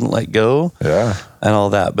wrist and wouldn't let go. Yeah. And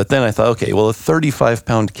all that. But then I thought, okay, well, a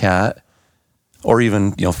 35-pound cat or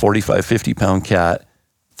even, 45, 50-pound cat,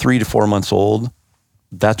 3 to 4 months old,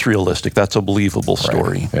 that's realistic. That's a believable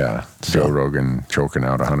story. Right. Yeah. Joe Rogan choking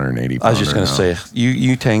out 180 pounder. I was just going to say,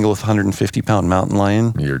 you tangle with a 150-pound mountain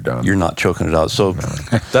lion, You're done. You're not choking it out. So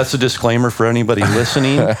that's a disclaimer for anybody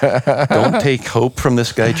listening. Don't take hope from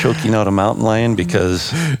this guy choking out a mountain lion,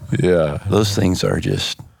 because those things are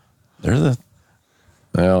just, they're the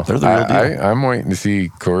real deal. I'm waiting to see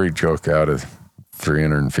Corey choke out a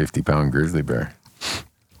 350-pound grizzly bear.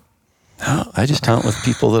 I just hunt with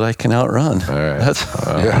people that I can outrun. All right.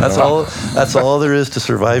 That's all there is to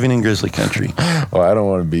surviving in grizzly country. Well, I don't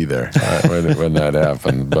want to be there when that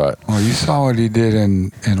happens, but... Well, you saw what he did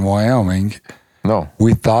in Wyoming. No.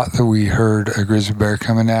 We thought that we heard a grizzly bear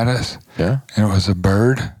coming at us. Yeah? And it was a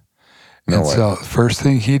bird. No and way. so the first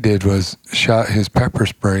thing he did was shot his pepper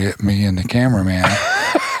spray at me and the cameraman. Hey,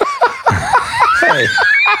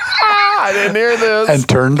 I didn't hear this. And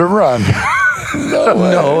turned to run.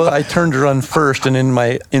 No, I turned to run first, and in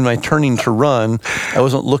my turning to run, I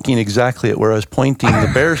wasn't looking exactly at where I was pointing the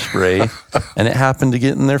bear spray, and it happened to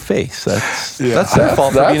get in their face. That's their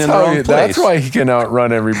fault for being in the wrong place. That's why he can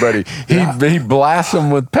outrun everybody. He blasts them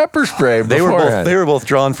with pepper spray beforehand. They were both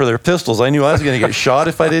drawn for their pistols. I knew I was going to get shot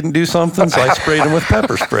if I didn't do something, so I sprayed them with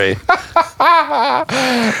pepper spray.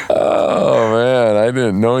 Oh, man, I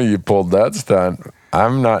didn't know you pulled that stunt.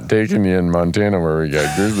 I'm not taking you in Montana where we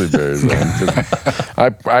got grizzly bears.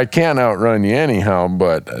 I can't outrun you anyhow,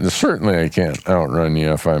 but certainly I can't outrun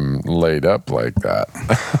you if I'm laid up like that.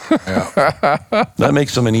 That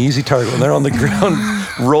makes them an easy target. When they're on the ground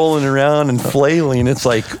rolling around and flailing, it's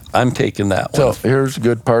like, I'm taking that one. So here's the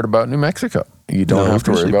good part about New Mexico. You don't have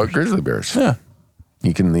to worry about grizzly bears. Yeah.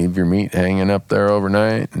 You can leave your meat hanging up there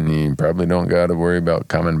overnight, and you probably don't got to worry about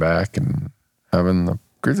coming back and having the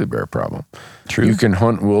grizzly bear problem. True. You can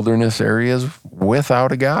hunt wilderness areas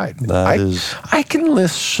without a guide. I can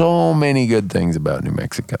list so many good things about New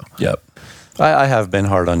Mexico. Yep. I have been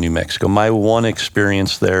hard on New Mexico. My one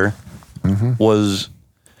experience there was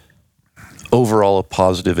overall a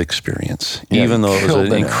positive experience. Yeah, even though it was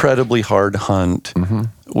an it. incredibly hard hunt.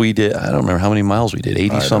 We did, I don't remember how many miles we did,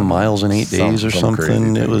 80-some miles in 8 days or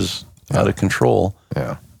something. It was out of control.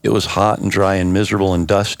 Yeah. It was hot and dry and miserable and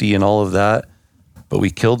dusty and all of that. But we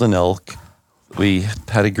killed an elk. We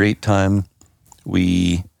had a great time.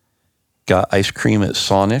 We got ice cream at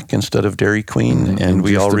Sonic instead of Dairy Queen, and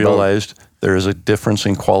we all realized there is a difference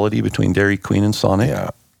in quality between Dairy Queen and Sonic.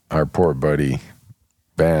 Yeah, our poor buddy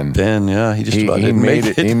Ben. Yeah, he just about didn't make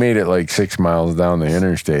it. He made it like 6 miles down the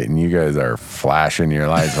interstate, and you guys are flashing your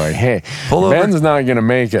lights like, "Hey, Ben's not going to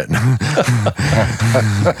make it."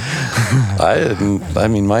 I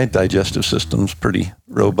mean, my digestive system's pretty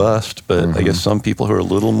robust, but I guess some people who are a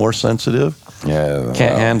little more sensitive can't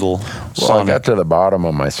handle Sonic. I got to the bottom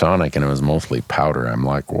of my Sonic, and it was mostly powder. I'm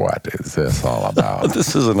like, what is this all about?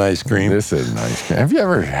 This isn't ice cream. This isn't ice cream. Have you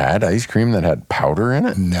ever had ice cream that had powder in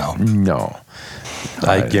it? No.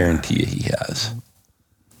 I guarantee you he has.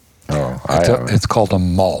 Oh, it's called a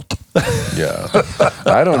malt. Yeah.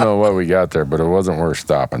 I don't know what we got there, but it wasn't worth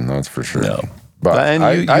stopping, that's for sure. No. But and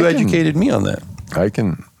you educated me on that. I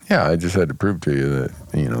just had to prove to you that,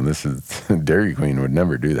 this is, Dairy Queen would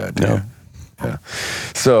never do that to you. Yeah.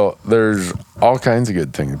 So there's all kinds of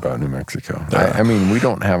good things about New Mexico. I mean, we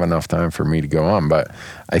don't have enough time for me to go on, but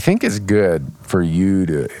I think it's good for you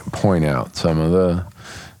to point out some of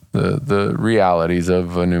the realities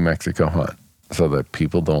of a New Mexico hunt so that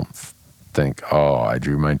people don't think, oh, I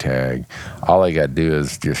drew my tag. All I got to do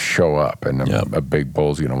is just show up, and a big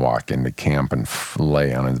bull's going to walk into camp and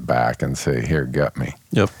lay on his back and say, here, gut me.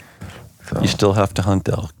 Yep. So, you still have to hunt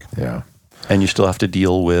elk. Yeah. And you still have to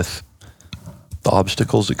deal with the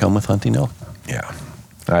obstacles that come with hunting elk. Yeah.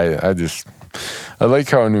 I like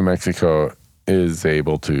how New Mexico is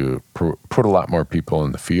able to put a lot more people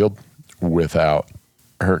in the field without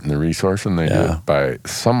hurting the resource, and they do it by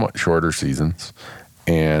somewhat shorter seasons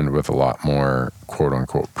and with a lot more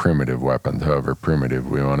quote-unquote primitive weapons, however primitive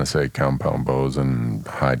we want to say compound bows and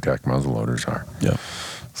high-tech muzzleloaders are. Yeah.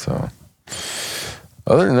 So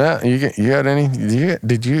other than that, you got any,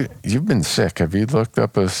 you've been sick. Have you looked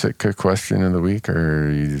up a Sitka question of the week, or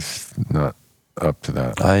are you just not up to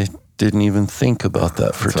that? I didn't even think about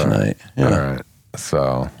that for tonight. Right. Yeah. All right.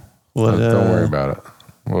 So don't worry about it.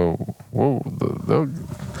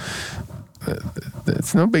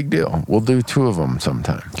 It's no big deal. We'll do 2 of them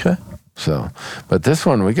sometime. Okay. So, but this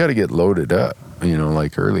one, we got to get loaded up,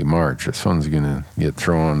 like early March. This one's going to get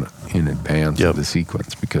thrown in advance of the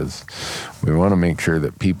sequence because we want to make sure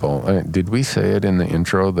that people, did we say it in the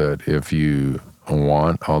intro that if you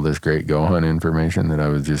want all this great Go Hunt information that I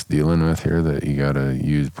was just dealing with here, that you got to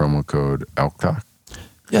use promo code ElkTalk?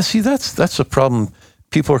 Yeah, see, that's a problem.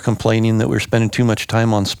 people are complaining that we're spending too much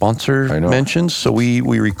time on sponsor mentions. So we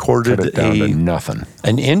recorded Cut it down to nothing.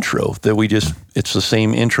 An intro that it's the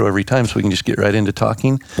same intro every time, so we can just get right into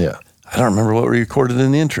talking. Yeah. I don't remember what we recorded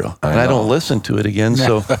in the intro. I don't listen to it again,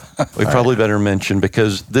 so we probably better mention,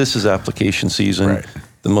 because this is application season. Right.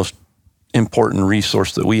 The most important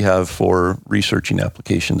resource that we have for researching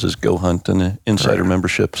applications is Go Hunt and an insider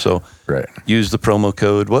membership. So use the promo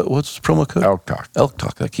code. What's the promo code? Elk Talk. Elk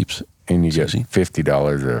Talk. That keeps it. And you get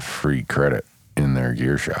 $50 of free credit in their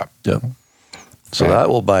gear shop. Yep. So that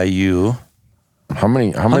will buy you. How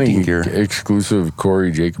many gear. exclusive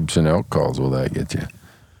Corey Jacobson elk calls will that get you?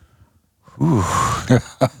 Ooh.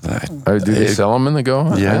 Do they sell them in the Go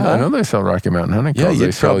Hunt? Yeah. I know they sell Rocky Mountain Hunting calls. Yeah,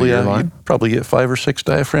 you'd probably get 5 or 6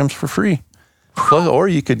 diaphragms for free. Plus, or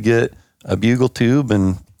you could get a bugle tube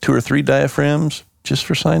and 2 or 3 diaphragms just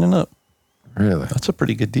for signing up. Really? That's a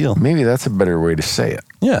pretty good deal. Maybe that's a better way to say it.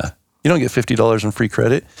 Yeah. You don't get $50 in free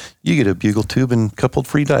credit. You get a bugle tube and a couple of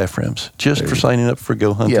free diaphragms just for signing up for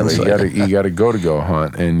Go Hunt. Yeah, but you got to go to Go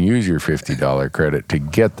Hunt and use your $50 credit to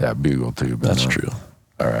get that bugle tube. That's true.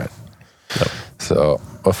 All right. Yep. So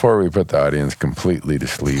before we put the audience completely to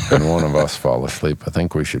sleep and one of us fall asleep, I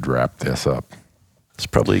think we should wrap this up. It's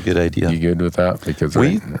probably a good idea. You good with that? Because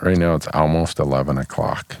right now it's almost 11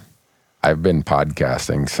 o'clock. I've been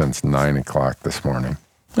podcasting since 9 o'clock this morning.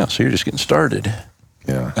 Oh, so you're just getting started.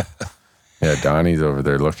 Yeah. Yeah, Donnie's over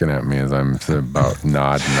there looking at me as I'm about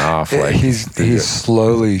nodding off. Like he's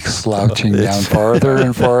slowly slouching down farther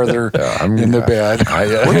and farther in the bed.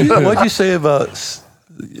 What'd you say about...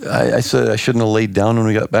 I said I shouldn't have laid down when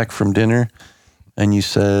we got back from dinner, and you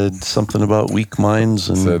said something about weak minds.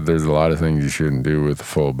 And said there's a lot of things you shouldn't do with a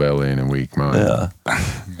full belly and a weak mind.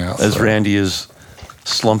 Yeah. As Randy is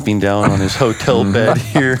slumping down on his hotel bed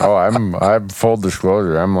here. Oh, I'm full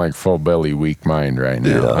disclosure. I'm like full belly, weak mind right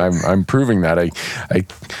now. Yeah. I'm proving that.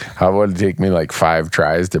 How would it take me like 5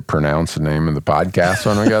 tries to pronounce the name of the podcast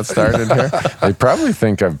when we got started here? They probably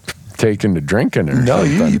think I've taken to drinking or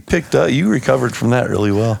something. No, you picked up. You recovered from that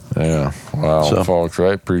really well. Yeah. Well, folks, I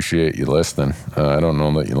appreciate you listening. I don't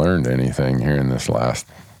know that you learned anything here in this last,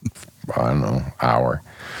 hour.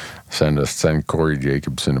 Send Corey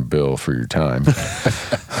Jacobson a bill for your time.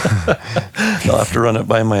 I'll have to run it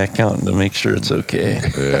by my accountant to make sure it's okay.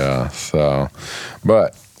 Yeah. So,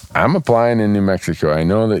 but I'm applying in New Mexico. I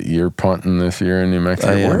know that you're punting this year in New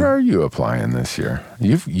Mexico. Where are you applying this year?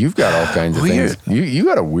 You've got all kinds of things. You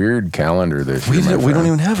got a weird calendar this year. We don't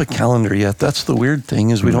even have a calendar yet. That's the weird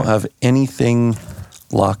thing is we don't have anything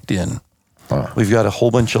locked in. Huh. We've got a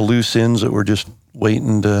whole bunch of loose ends that we're just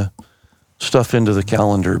waiting to stuff into the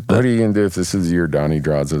calendar. But what are you going to do if this is your Donnie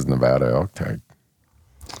draws his Nevada elk tag?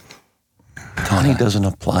 Donnie doesn't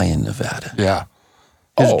apply in Nevada. Yeah.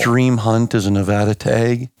 His dream hunt is a Nevada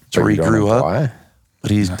tag. That's where he grew up.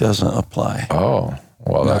 But he doesn't apply. Oh,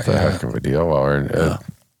 well, that's a heck of a deal. Well,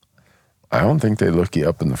 I don't think they look you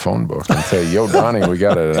up in the phone book and say, yo, Donnie, we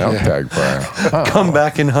got an elk tag for you. Come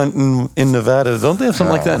back and hunt in Nevada. Don't they have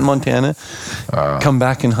something like that in Montana? Come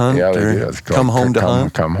back and hunt? Yeah, they do. Come home to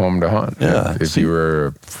hunt? Come home to hunt. Yeah. If you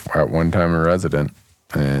were at one time a resident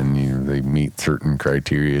and they meet certain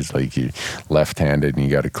criteria, like you left-handed and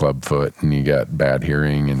you got a club foot and you got bad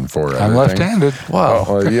hearing and 4 other things. I'm left-handed. Wow.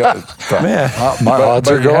 Oh, yeah. Man. My odds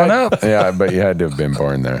are going up. Yeah, but you had to have been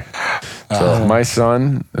born there. So my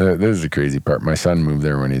son, this is the crazy part. My son moved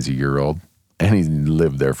there when he was a year old, and he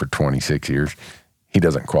lived there for 26 years. He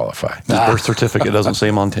doesn't qualify. His birth certificate doesn't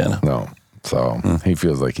say Montana. No. So he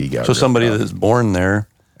feels like he got So somebody that's born there.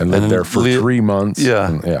 And lived there for 3 months.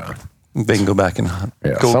 Yeah. They can go back and hunt.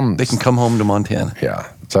 Yeah, they can come home to Montana.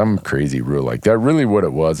 Yeah. Some crazy rule like that. Really what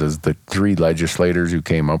it was is the 3 legislators who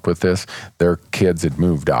came up with this, their kids had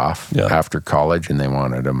moved off after college, and they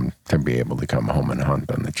wanted them to be able to come home and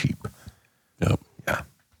hunt on the cheap. Yep. Yeah.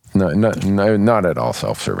 No, not at all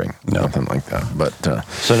self-serving. No. Nothing like that. But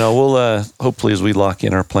so no, we'll hopefully as we lock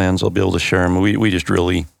in our plans, I'll be able to share them. We just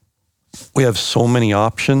really have so many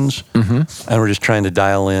options, and we're just trying to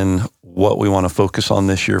dial in what we want to focus on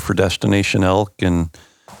this year for Destination Elk. And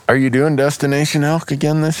are you doing Destination Elk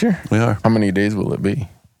again this year? We are. How many days will it be?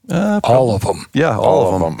 All of them. Yeah,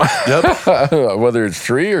 all of them. Yep. Whether it's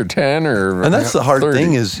 3 or 10 or and that's the hard 30.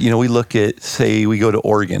 thing is, we look at, say, we go to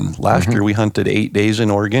Oregon. Last year we hunted 8 days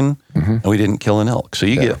in Oregon, and we didn't kill an elk. So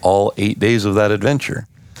you get all 8 days of that adventure.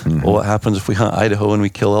 Well, what happens if we hunt Idaho and we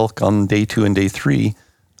kill elk on day 2 and day 3?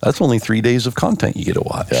 That's only 3 days of content you get to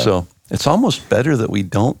watch. Yeah. So it's almost better that we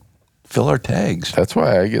don't fill our tags. That's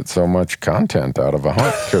why I get so much content out of a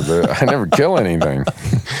hunt, because I never kill anything.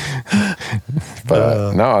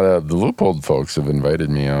 But no, the Loopold folks have invited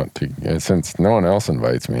me out to, since no one else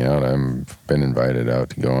invites me out, I've been invited out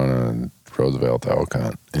to go on a Roosevelt elk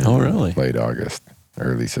hunt in really? late August,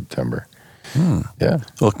 early September. Yeah.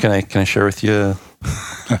 Well, can I share with you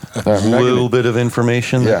a little bit of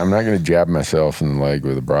information? Yeah, I'm not going to jab myself in the leg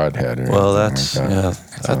with a broadhead. Or Well, that's like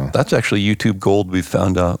that. that's actually YouTube gold we've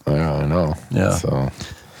found out. Yeah, I know. Yeah. So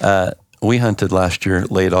We hunted last year,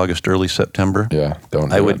 late August, early September. yeah,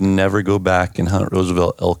 I would never go back and hunt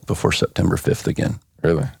Roosevelt elk before September 5th again.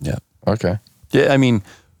 Really? Yeah. Okay. Yeah, I mean,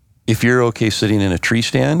 if you're okay sitting in a tree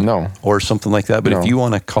stand or something like that, but if you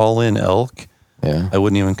want to call in elk, I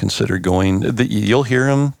wouldn't even consider going. You'll hear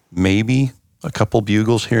them, maybe a couple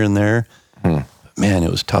bugles here and there. Man,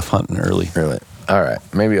 it was tough hunting early. Really? All right.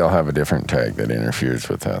 Maybe I'll have a different tag that interferes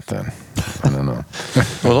with that then. I don't know.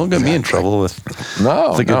 Well, don't get me in trouble with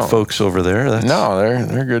the good folks over there. No,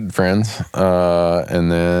 they're good friends.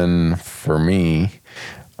 And then for me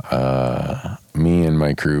and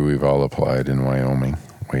my crew, we've all applied in Wyoming.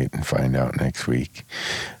 Wait and find out next week.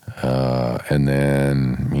 And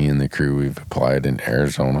then me and the crew, we've applied in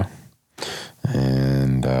Arizona.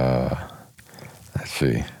 And let's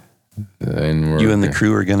see. Then you and the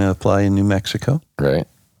crew are going to apply in New Mexico, right?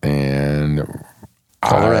 And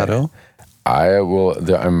Colorado. I will.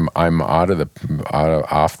 I'm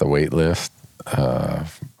off the wait list.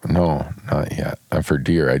 No, not yet. For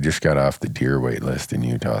deer, I just got off the deer wait list in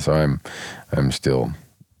Utah, so I'm still.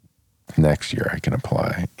 Next year, I can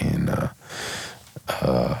apply in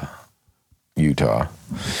Utah,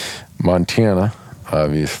 Montana.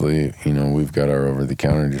 Obviously, we've got our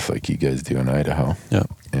over-the-counter just like you guys do in Idaho. Yeah.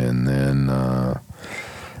 And then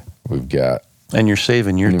we've got... And you're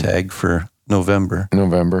saving your tag for November.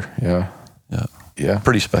 Yeah. Yeah.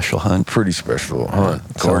 Pretty special hunt. Pretty special hunt.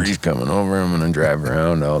 Corey's coming over. I'm going to drive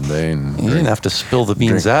around all day. And you didn't have to spill the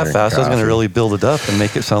beans that fast. I was going to really build it up and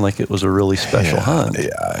make it sound like it was a really special hunt.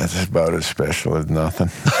 Yeah, it's about as special as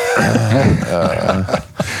nothing.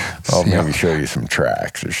 I'll maybe show you some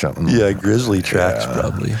tracks or something. Yeah, grizzly tracks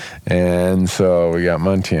probably. And so we got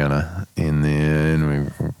Montana, and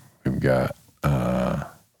then we've got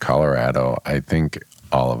Colorado. I think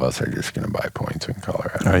all of us are just going to buy points in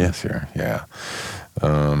Colorado this year. Yeah.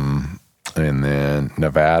 And then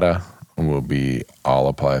Nevada will be all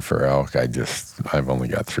apply for elk. I've only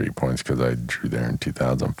got 3 points because I drew there in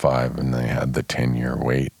 2005 and they had the 10-year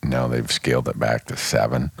wait. Now they've scaled it back to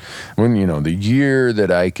 7. When, the year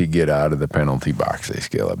that I could get out of the penalty box, they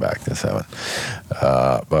scale it back to 7.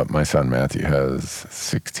 But my son Matthew has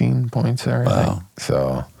 16 points there, I think.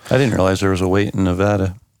 So I didn't realize there was a wait in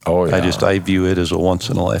Nevada. Oh, yeah. I view it as a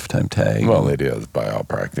once-in-a-lifetime tag. Well, it is by all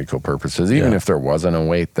practical purposes. Even if there wasn't a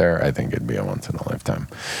wait there, I think it'd be a once-in-a-lifetime.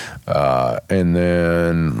 And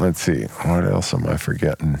then, let's see, what else am I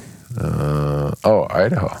forgetting?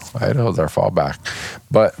 Idaho. Idaho's our fallback.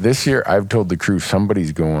 But this year, I've told the crew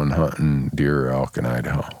somebody's going hunting deer or elk in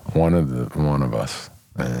Idaho. One of us.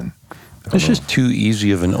 And it's just too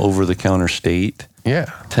easy of an over-the-counter state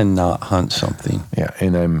to not hunt something. Yeah,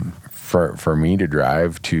 and For me to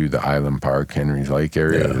drive to the Island Park, Henry's Lake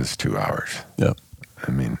area is 2 hours. Yeah.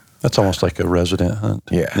 I mean... That's almost like a resident hunt.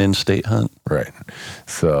 Yeah. An in-state hunt. Right.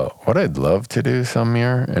 So what I'd love to do some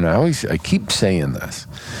year, and I keep saying this,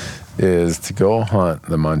 is to go hunt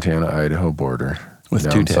the Montana-Idaho border. With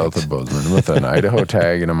down 2 tags. south of Bozeman with an Idaho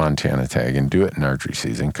tag and a Montana tag and do it in archery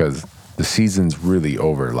season because the seasons really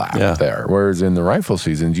overlap there. Whereas in the rifle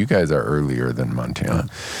seasons, you guys are earlier than Montana.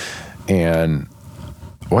 Yeah. And...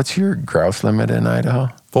 what's your grouse limit in Idaho?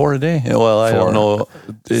 4 a day. Well, I don't know.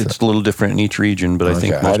 It's a little different in each region, but I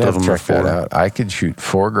think most of them are 4. That out. I could shoot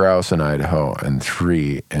 4 grouse in Idaho and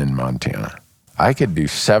 3 in Montana. I could do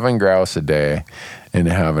 7 grouse a day and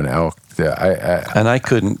have an elk. I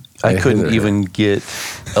couldn't even get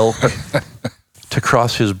elk to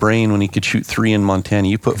cross his brain when he could shoot 3 in Montana.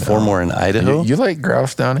 You put 4 more in Idaho? You like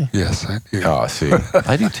grouse, Donnie? Yes, I do. Oh, see.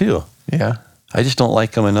 I do too. Yeah. I just don't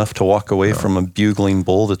like him enough to walk away from a bugling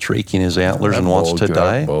bull that's raking his antlers and wants to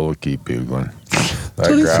die. That bull will keep bugling.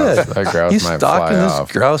 That grouse He's might stalking fly this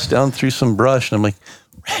off. grouse down through some brush, and I'm like,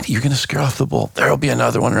 Randy, you're going to scare off the bull. There'll be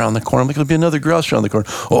another one around the corner. I'm like, there'll be another grouse around the corner.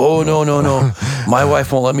 Oh, no. My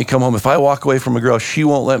wife won't let me come home. If I walk away from a grouse, she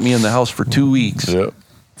won't let me in the house for 2 weeks. Yep.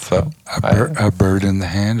 So a bird in the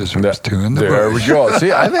hand is worth 2 in the bush. There we go.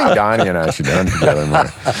 See, I think Donnie and I should hunt together more.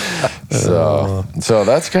 So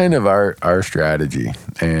that's kind of our strategy.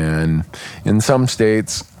 And in some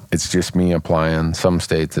states, it's just me applying. Some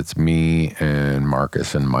states it's me and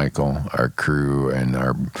Marcus and Michael, our crew, and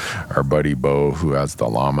our buddy Bo, who has the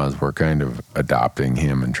llamas. We're kind of adopting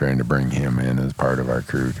him and trying to bring him in as part of our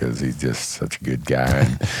crew because he's just such a good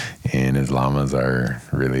guy, and his llamas are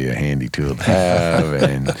really a handy tool to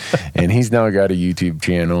have. And he's now got a YouTube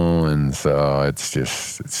channel, and so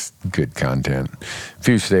it's good content. A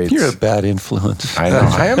few states. You're a bad influence. I know.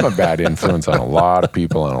 I am a bad influence on a lot of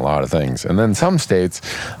people and a lot of things. And then some states,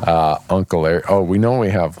 Uncle Larry. Oh, we know we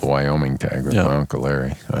have the Wyoming tag with my Uncle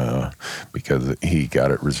Larry because he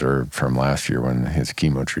got it reserved from last year when his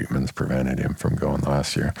chemo treatments prevented him from going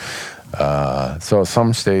last year. So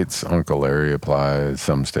some states, Uncle Larry applies.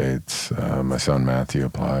 Some states, my son Matthew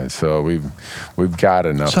applies. So we've got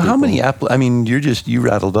enough. So how many you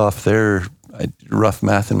rattled off there. Rough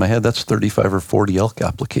math in my head. That's 35 or 40 elk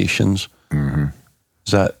applications. Mm-hmm.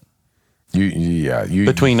 Is that you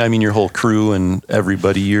between? Your whole crew and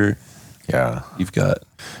everybody. You've got.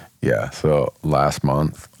 Yeah. So last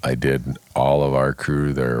month I did all of our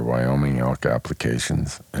crew their Wyoming elk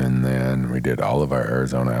applications, and then we did all of our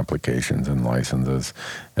Arizona applications and licenses.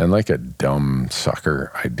 And like a dumb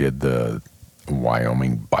sucker, I did the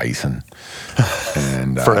Wyoming bison.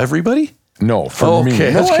 And for everybody. No, for me.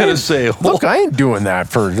 Okay, I was going to say. Look, I ain't doing that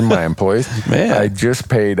for my employees. Man. I just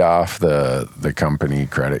paid off the company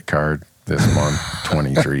credit card this month,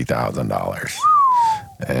 $23,000.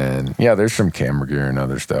 And yeah, there's some camera gear and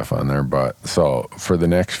other stuff on there. But so for the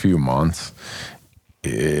next few months,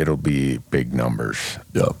 it'll be big numbers.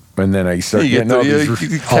 Yep. And then I start getting all these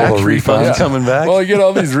tax refunds coming back. Well, I get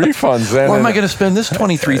all these refunds. Where am I going to spend this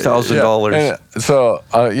 $23,000? So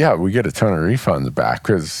we get a ton of refunds back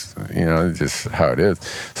because just how it is.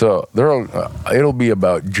 So it'll be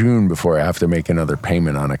about June before I have to make another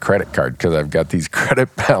payment on a credit card because I've got these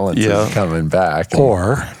credit balances coming back.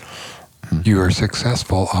 Or you are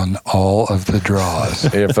successful on all of the draws.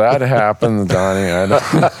 If that happens, Donnie, I'm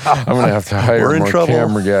going to have to hire more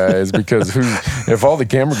camera guys because if all the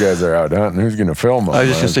camera guys are out hunting, who's going to film them? I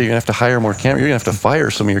was just going to say, you're going to have to hire more camera. You're going to have to fire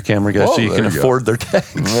some of your camera guys so you can afford their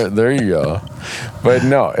tags. There you go. But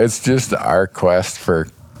no, it's just our quest for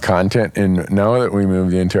content. And now that we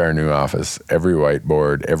moved into our new office, every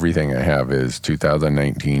whiteboard, everything I have is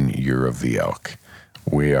 2019 Year of the Elk.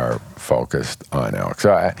 We are focused on elk.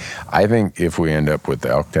 So I think if we end up with the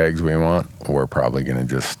elk tags we want, we're probably going to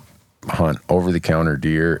just hunt over-the-counter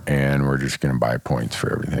deer, and we're just going to buy points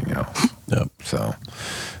for everything else. Yep. So,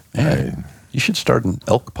 you should start an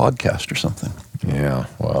elk podcast or something. Yeah,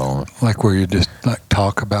 well. Like where you just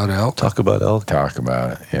talk about elk? Talk about elk. Talk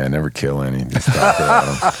about it. Yeah, never kill any. Just talk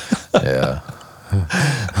about them. Yeah.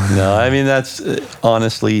 No, that's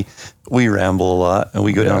honestly, we ramble a lot, and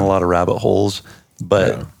we go down a lot of rabbit holes.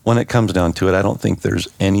 But when it comes down to it, I don't think there's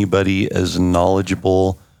anybody as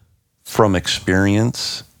knowledgeable from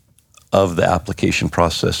experience of the application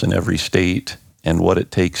process in every state and what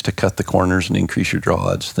it takes to cut the corners and increase your draw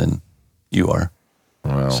odds than you are.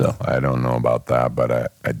 Well, I don't know about that,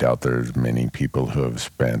 but I doubt there's many people who have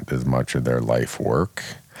spent as much of their life work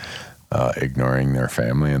ignoring their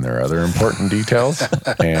family and their other important details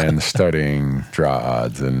and studying draw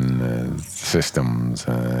odds and systems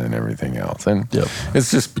and everything else. And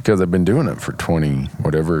it's just because I've been doing it for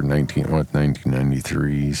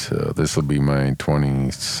 1993. So this will be my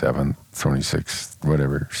 27th, 26th,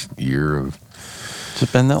 whatever year of. Has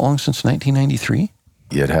it been that long since 1993?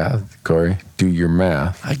 It has, Corey. Do your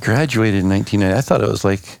math. I graduated in 1990. I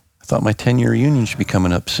thought my 10-year reunion should be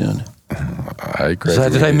coming up soon. I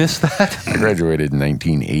graduated. Did I miss that? I graduated in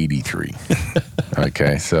 1983.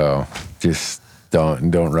 Okay, so just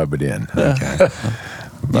don't rub it in. Okay,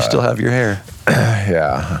 you still have your hair.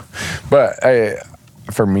 Yeah, but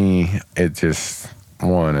for me, it just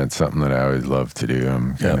it's something that I always love to do.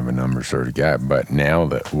 I'm kind of a number sort of guy. But now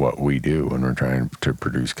that what we do when we're trying to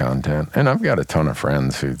produce content, and I've got a ton of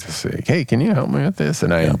friends who just say, "Hey, can you help me with this?"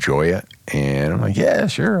 And I enjoy it. And I'm like, yeah,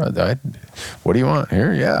 sure. What do you want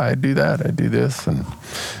here? Yeah, I do that. I do this, and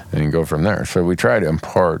go from there. So we try to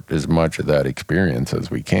impart as much of that experience as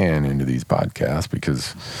we can into these podcasts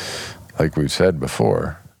because, like we've said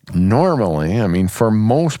before, normally, for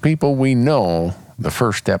most people we know, the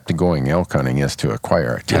first step to going elk hunting is to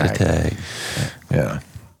acquire a tag. Get a tag. Yeah.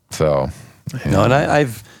 So. No,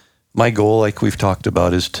 and my goal, like we've talked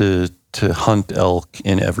about, is to hunt elk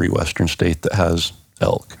in every Western state that has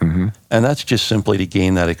elk. Mm-hmm. And that's just simply to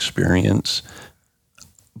gain that experience.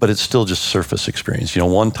 But it's still just surface experience.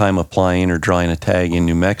 One time applying or drawing a tag in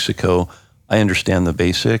New Mexico, I understand the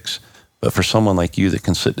basics. But for someone like you that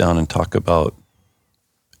can sit down and talk about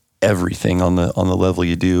everything on the level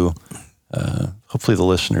you do, hopefully the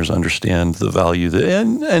listeners understand the value that,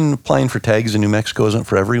 and applying for tags in New Mexico isn't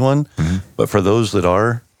for everyone, but for those that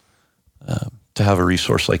are, to have a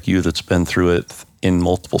resource like you that's been through it in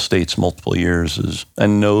multiple states, multiple years,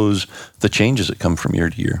 and knows the changes that come from year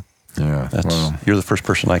to year. Yeah, You're the first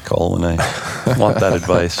person I call when I want that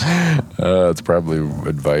advice. It's probably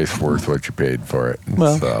advice worth what you paid for it.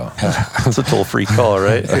 Well, so. It's a toll-free call,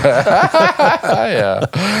 right? Yeah.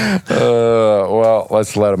 Well,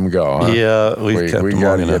 let's let them go. Huh? Yeah, we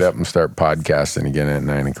got to get up and start podcasting again at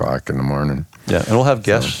 9 o'clock in the morning. Yeah, and we'll have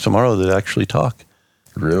guests tomorrow that actually talk.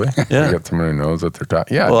 Really? Yeah. You got someone who knows what they're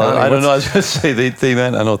talking. Yeah. Well, Donnie, I don't know. I was going to say they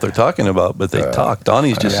meant I know what they're talking about, but they talk.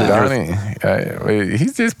 Donnie's just sitting Donnie,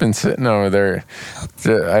 he's just been sitting over there.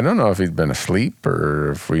 I don't know if he's been asleep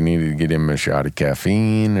or if we needed to get him a shot of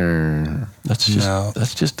caffeine or. That's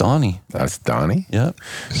just Donnie. That's Donnie. Yep.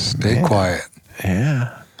 Stay quiet.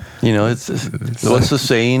 Yeah. You know, it's what's the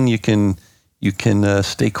saying? You can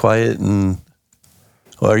stay quiet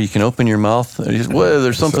or you can open your mouth.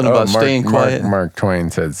 There's something about staying quiet. Mark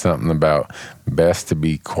Twain said something about best to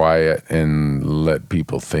be quiet and let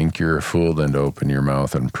people think you're a fool than to open your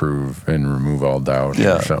mouth and remove all doubt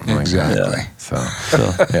or something like that. Exactly. So,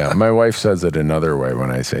 yeah. My wife says it another way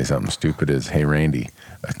when I say something stupid is, hey, Randy,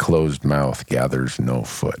 a closed mouth gathers no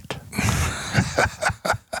foot.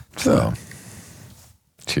 So,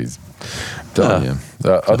 she's telling you.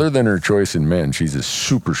 Other than her choice in men, she's a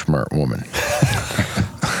super smart woman.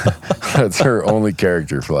 That's her only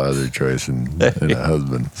character flaw, her choice in a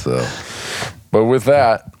husband. So, but with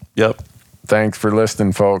that, thanks for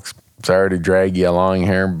listening, folks. Sorry to drag you along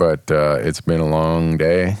here, but it's been a long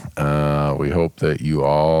day. We hope that you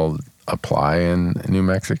all apply in New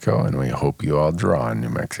Mexico, and we hope you all draw in New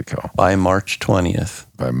Mexico. By March 20th.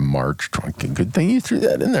 By March 20th. Good thing you threw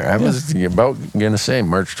that in there. I was about going to say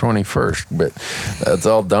March 21st, but that's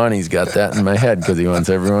all Donnie's got that in my head because he wants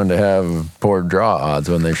everyone to have poor draw odds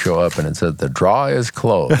when they show up and it says the draw is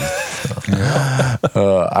closed.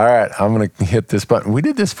 All right, I'm going to hit this button. We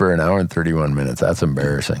did this for 1 hour and 31 minutes. That's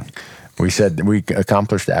embarrassing. We said we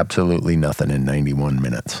accomplished absolutely nothing in 91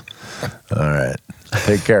 minutes. All right.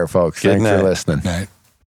 Take care, folks. Thanks for listening. Night.